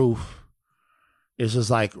the roof. It's just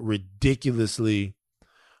like ridiculously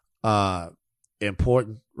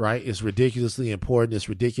important, right? It's ridiculously important. It's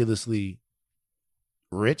ridiculously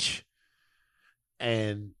rich.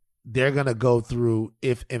 And they're going to go through,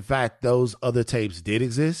 if in fact those other tapes did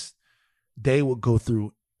exist, they would go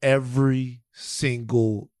through every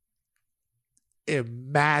single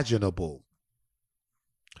imaginable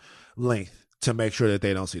length to make sure that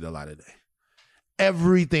they don't see the light of day.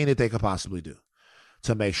 Everything that they could possibly do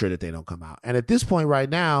to make sure that they don't come out. And at this point right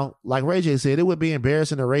now, like Ray J said, it would be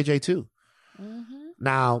embarrassing to Ray J too. Mm-hmm.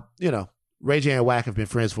 Now, Ray J and Wack have been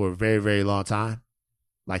friends for a very, very long time.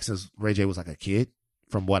 Like since Ray J was like a kid,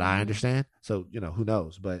 from what I understand. So, who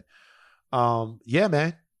knows? But yeah,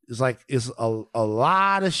 man. It's a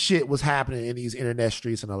lot of shit was happening in these internet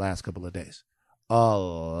streets in the last couple of days. A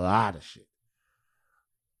lot of shit.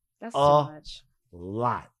 That's too much. A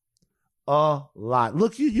lot. Look,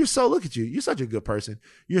 look at you. You're such a good person.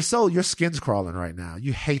 Your skin's crawling right now.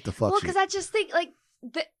 You hate the fuck shit. Well, because I just think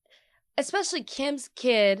especially Kim's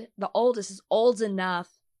kid, the oldest, is old enough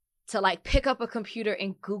to like pick up a computer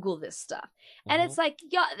and Google this stuff. And it's like,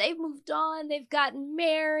 yeah, they've moved on. They've gotten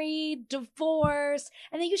married, divorced.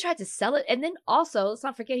 And then you tried to sell it. And then also, let's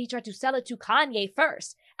not forget, he tried to sell it to Kanye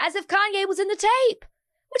first, as if Kanye was in the tape.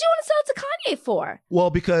 What do you want to sell it to Kanye for?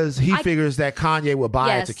 Well, because he figures that Kanye would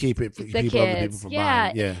buy it to keep it, keep other people from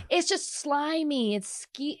buying. Yeah. It's just slimy. It's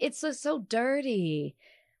just so dirty.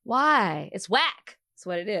 Why? It's whack. That's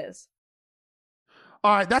what it is.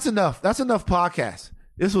 All right, that's enough. That's enough podcast.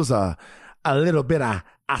 This was a little bit of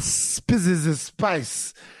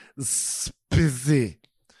spice. Spizzy.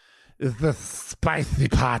 The spicy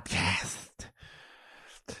podcast.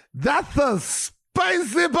 That's a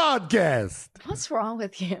spicy podcast. What's wrong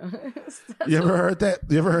with you? You ever heard that?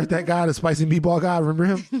 You ever heard that guy, the spicy meatball guy? Remember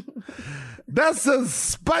him? That's a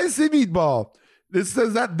spicy meatball. It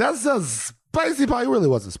says that's a spicy pie. It really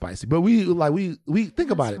wasn't spicy, but we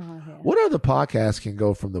think about it. What other podcast can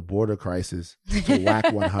go from the border crisis to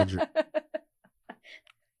Whack 100?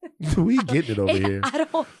 We getting it over here.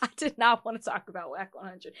 I did not want to talk about Whack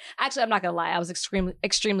 100. Actually, I'm not gonna lie. I was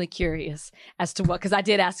extremely curious as to what, because I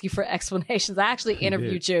did ask you for explanations. I actually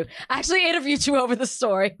interviewed you. I actually interviewed you over the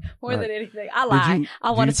story more than anything. I lied.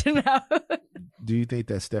 I wanted to know. Do you think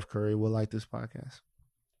that Steph Curry will like this podcast?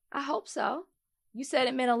 I hope so. You said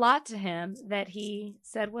it meant a lot to him that he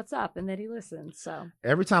said what's up and that he listened. So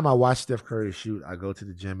every time I watch Steph Curry shoot, I go to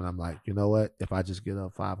the gym and I'm like, you know what? If I just get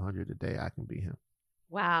up 500 a day, I can beat him.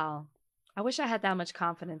 Wow. I wish I had that much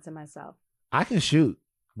confidence in myself. I can shoot,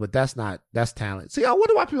 but that's talent. See, I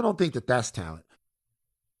wonder why people don't think that that's talent.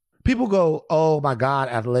 People go, oh my God,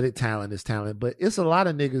 athletic talent is talent. But it's a lot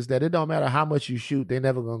of niggas that it don't matter how much you shoot, they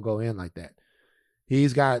never going to go in like that.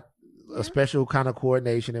 He's got a special kind of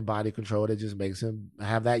coordination and body control that just makes him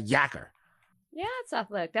have that yacker. Yeah, it's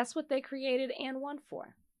athletic. That's what they created and won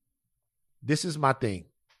for. This is my thing.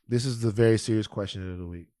 This is the very serious question of the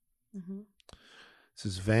week. Mm-hmm. This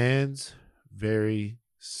is Van's very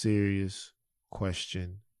serious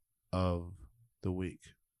question of the week.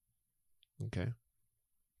 Okay.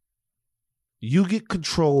 You get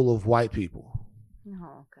control of white people.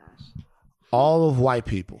 Oh, gosh. All of white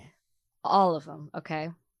people. All of them. Okay.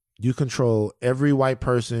 You control every white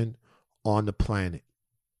person on the planet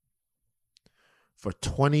for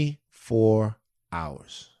 24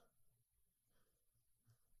 hours.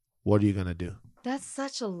 What are you going to do? That's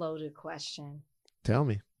such a loaded question. Tell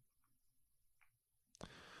me.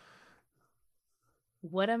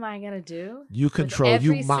 What am I going to do? You control,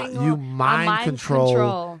 you mind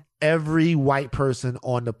control every white person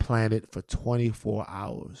on the planet for 24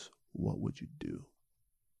 hours. What would you do?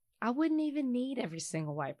 I wouldn't even need every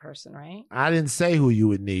single white person, right? I didn't say who you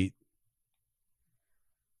would need.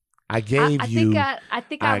 I gave you. I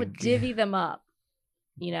think I would divvy them up.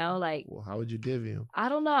 You know, like. Well, how would you divvy them? I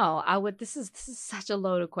don't know. I would. This is such a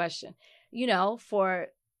loaded question. You know, for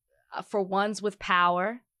ones with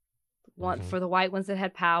power, for the white ones that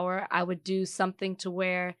had power, I would do something to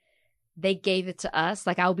where they gave it to us.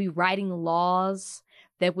 Like I would be writing laws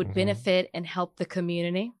that would benefit and help the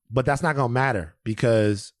community. But that's not gonna matter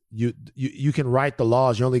because you can write the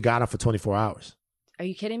laws. You only got them for 24 hours. Are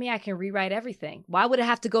you kidding me? I can rewrite everything. Why would it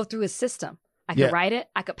have to go through a system? I could write it.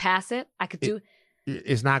 I could pass it. I could do.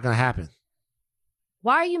 It's not going to happen.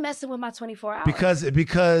 Why are you messing with my 24 hours? Because this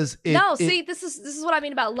is what I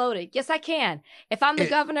mean about loaded. Yes, I can. If I'm the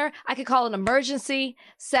governor, I could call an emergency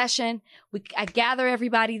session. I gather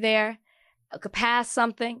everybody there. I could pass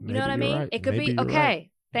something. You know what I mean? Right. It could be okay. Right.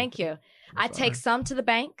 Thank you. I take some to the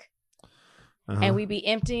bank, and we be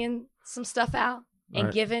emptying some stuff out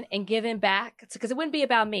and giving back, because it wouldn't be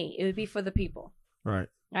about me. It would be for the people. Right.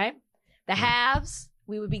 Right. The haves,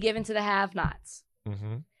 we would be giving to the have-nots.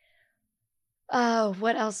 Mm-hmm. Oh,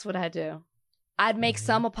 what else would I do? I'd make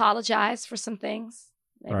some apologize for some things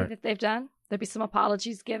maybe that they've done. There'd be some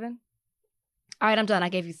apologies given. All right, I'm done. I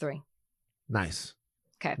gave you 3. Nice.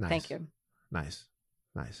 Okay, thank you. Nice.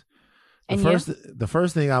 The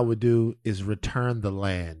first thing I would do is return the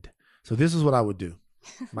land. So this is what I would do.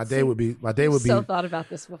 My day would be so thought about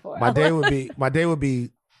this before. My day would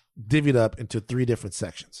be divvied up into 3 different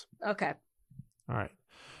sections. Okay. All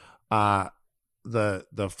right.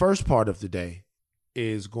 The first part of the day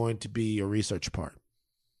is going to be a research part.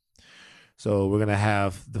 So we're going to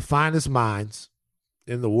have the finest minds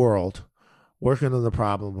in the world working on the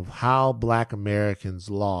problem of how Black Americans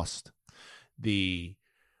lost in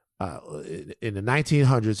the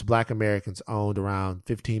 1900s, Black Americans owned around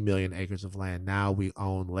 15 million acres of land. Now we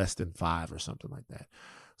own less than 5 or something like that.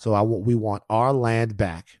 So we want our land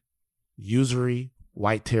back. Usury,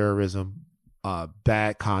 white terrorism,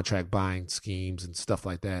 bad contract buying schemes and stuff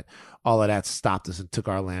like that. All of that stopped us and took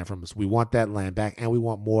our land from us. We want that land back, and we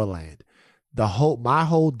want more land. My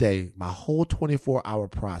whole day, my whole 24-hour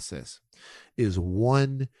process is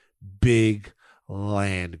one big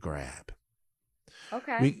land grab.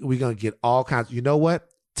 Okay. We're going to get all kinds. You know what?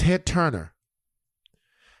 Ted Turner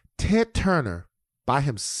by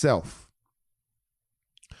himself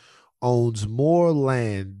owns more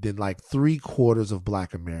land than like 3/4 of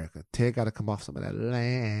Black America. Ted got to come off some of that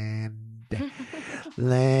land.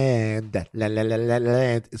 Land.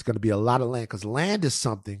 It's going to be a lot of land, because land is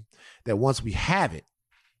something that once we have it,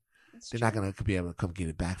 they're not going to be able to come get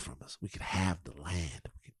it back from us. We can have the land.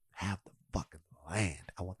 We can have the fucking land.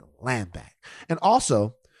 I want the land back. And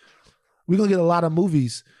also, we're going to get a lot of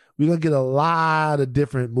movies. We're going to get a lot of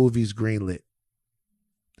different movies greenlit.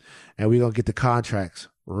 And we're going to get the contracts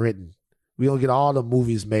written. We're going to get all the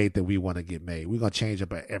movies made that we want to get made. We're going to change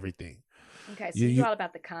up everything. Okay, so you're all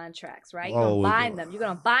about the contracts, right? You're going to bind them. You're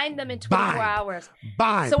going to bind them in 24 hours.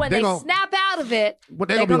 Bind. So when they snap out of it,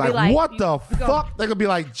 they're going to be like, what the fuck? They're going to be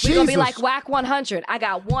like, Jesus. We're going to be like Whack 100. I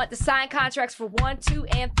got the signed contracts for 1, 2,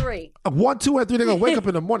 and 3. 1, 2, and 3. They're going to wake up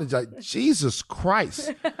in the morning like, Jesus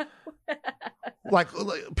Christ. like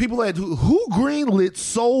people like, who greenlit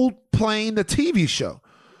Soul Plane, the TV show?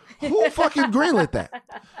 Who fucking greenlit that?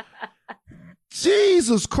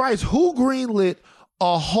 Jesus Christ. Who greenlit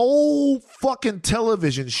a whole fucking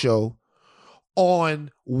television show on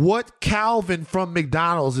what Calvin from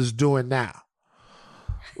McDonald's is doing now?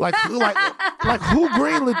 Like who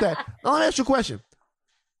greenlit that? Now, let me ask you a question.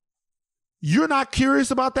 You're not curious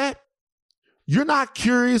about that? You're not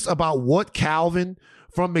curious about what Calvin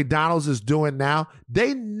from McDonald's is doing now?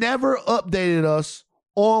 They never updated us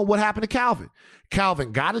on what happened to Calvin.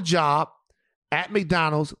 Calvin got a job at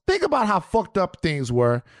McDonald's. Think about how fucked up things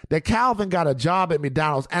were that Calvin got a job at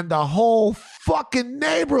McDonald's and the whole fucking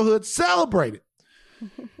neighborhood celebrated.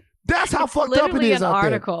 That's how fucked up it is out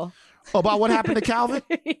there. About what happened to Calvin?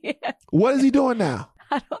 Yeah. What is he doing now?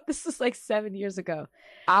 This is like 7 years ago.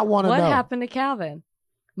 I want to know. What happened to Calvin?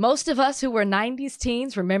 Most of us who were 90s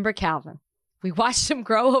teens remember Calvin. We watched him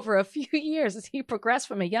grow over a few years as he progressed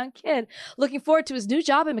from a young kid looking forward to his new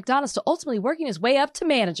job at McDonald's to ultimately working his way up to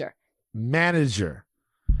manager.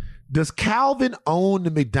 Does Calvin own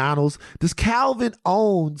the McDonald's? Does Calvin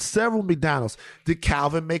own several McDonald's? Did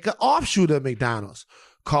Calvin make an offshoot of McDonald's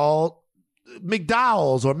called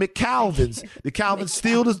McDowell's or McCalvin's? Did Calvin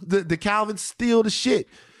steal the shit?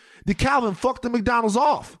 Did Calvin fuck the McDonald's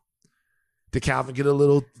off? Did Calvin get a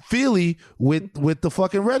little feely with the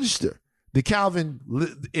fucking register? Did Calvin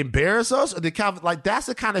embarrass us? Or did Calvin, that's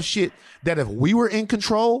the kind of shit that if we were in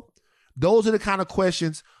control, those are the kind of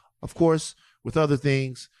questions, of course, with other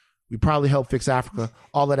things, we probably help fix Africa,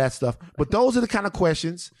 all of that stuff. But those are the kind of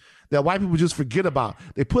questions that white people just forget about.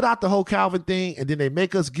 They put out the whole Calvin thing, and then they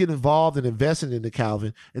make us get involved and investing in the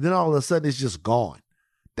Calvin, and then all of a sudden it's just gone.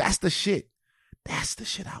 That's the shit. That's the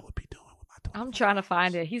shit I would be doing with my daughter. I'm trying to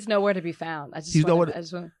find it. He's nowhere to be found. I just want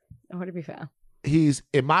to nowhere to be found. He's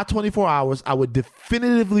in my 24 hours. I would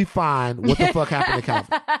definitively find what the fuck happened to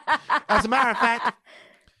Calvin. As a matter of fact,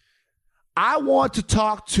 I want to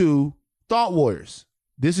talk to Thought Warriors.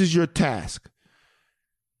 This is your task.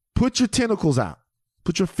 Put your tentacles out.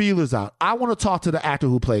 Put your feelers out. I want to talk to the actor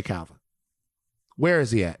who played Calvin. Where is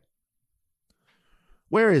he at?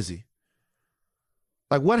 Where is he?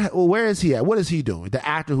 Like, where is he at? What is he doing? The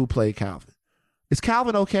actor who played Calvin. Is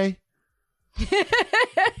Calvin okay?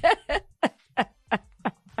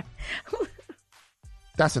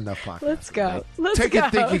 That's enough podcast. Let's go. Take your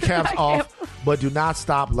thinking caps off, but do not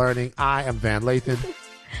stop learning. I am Van Lathan.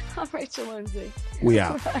 I'm Rachel Lindsay. We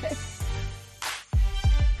out. Bye.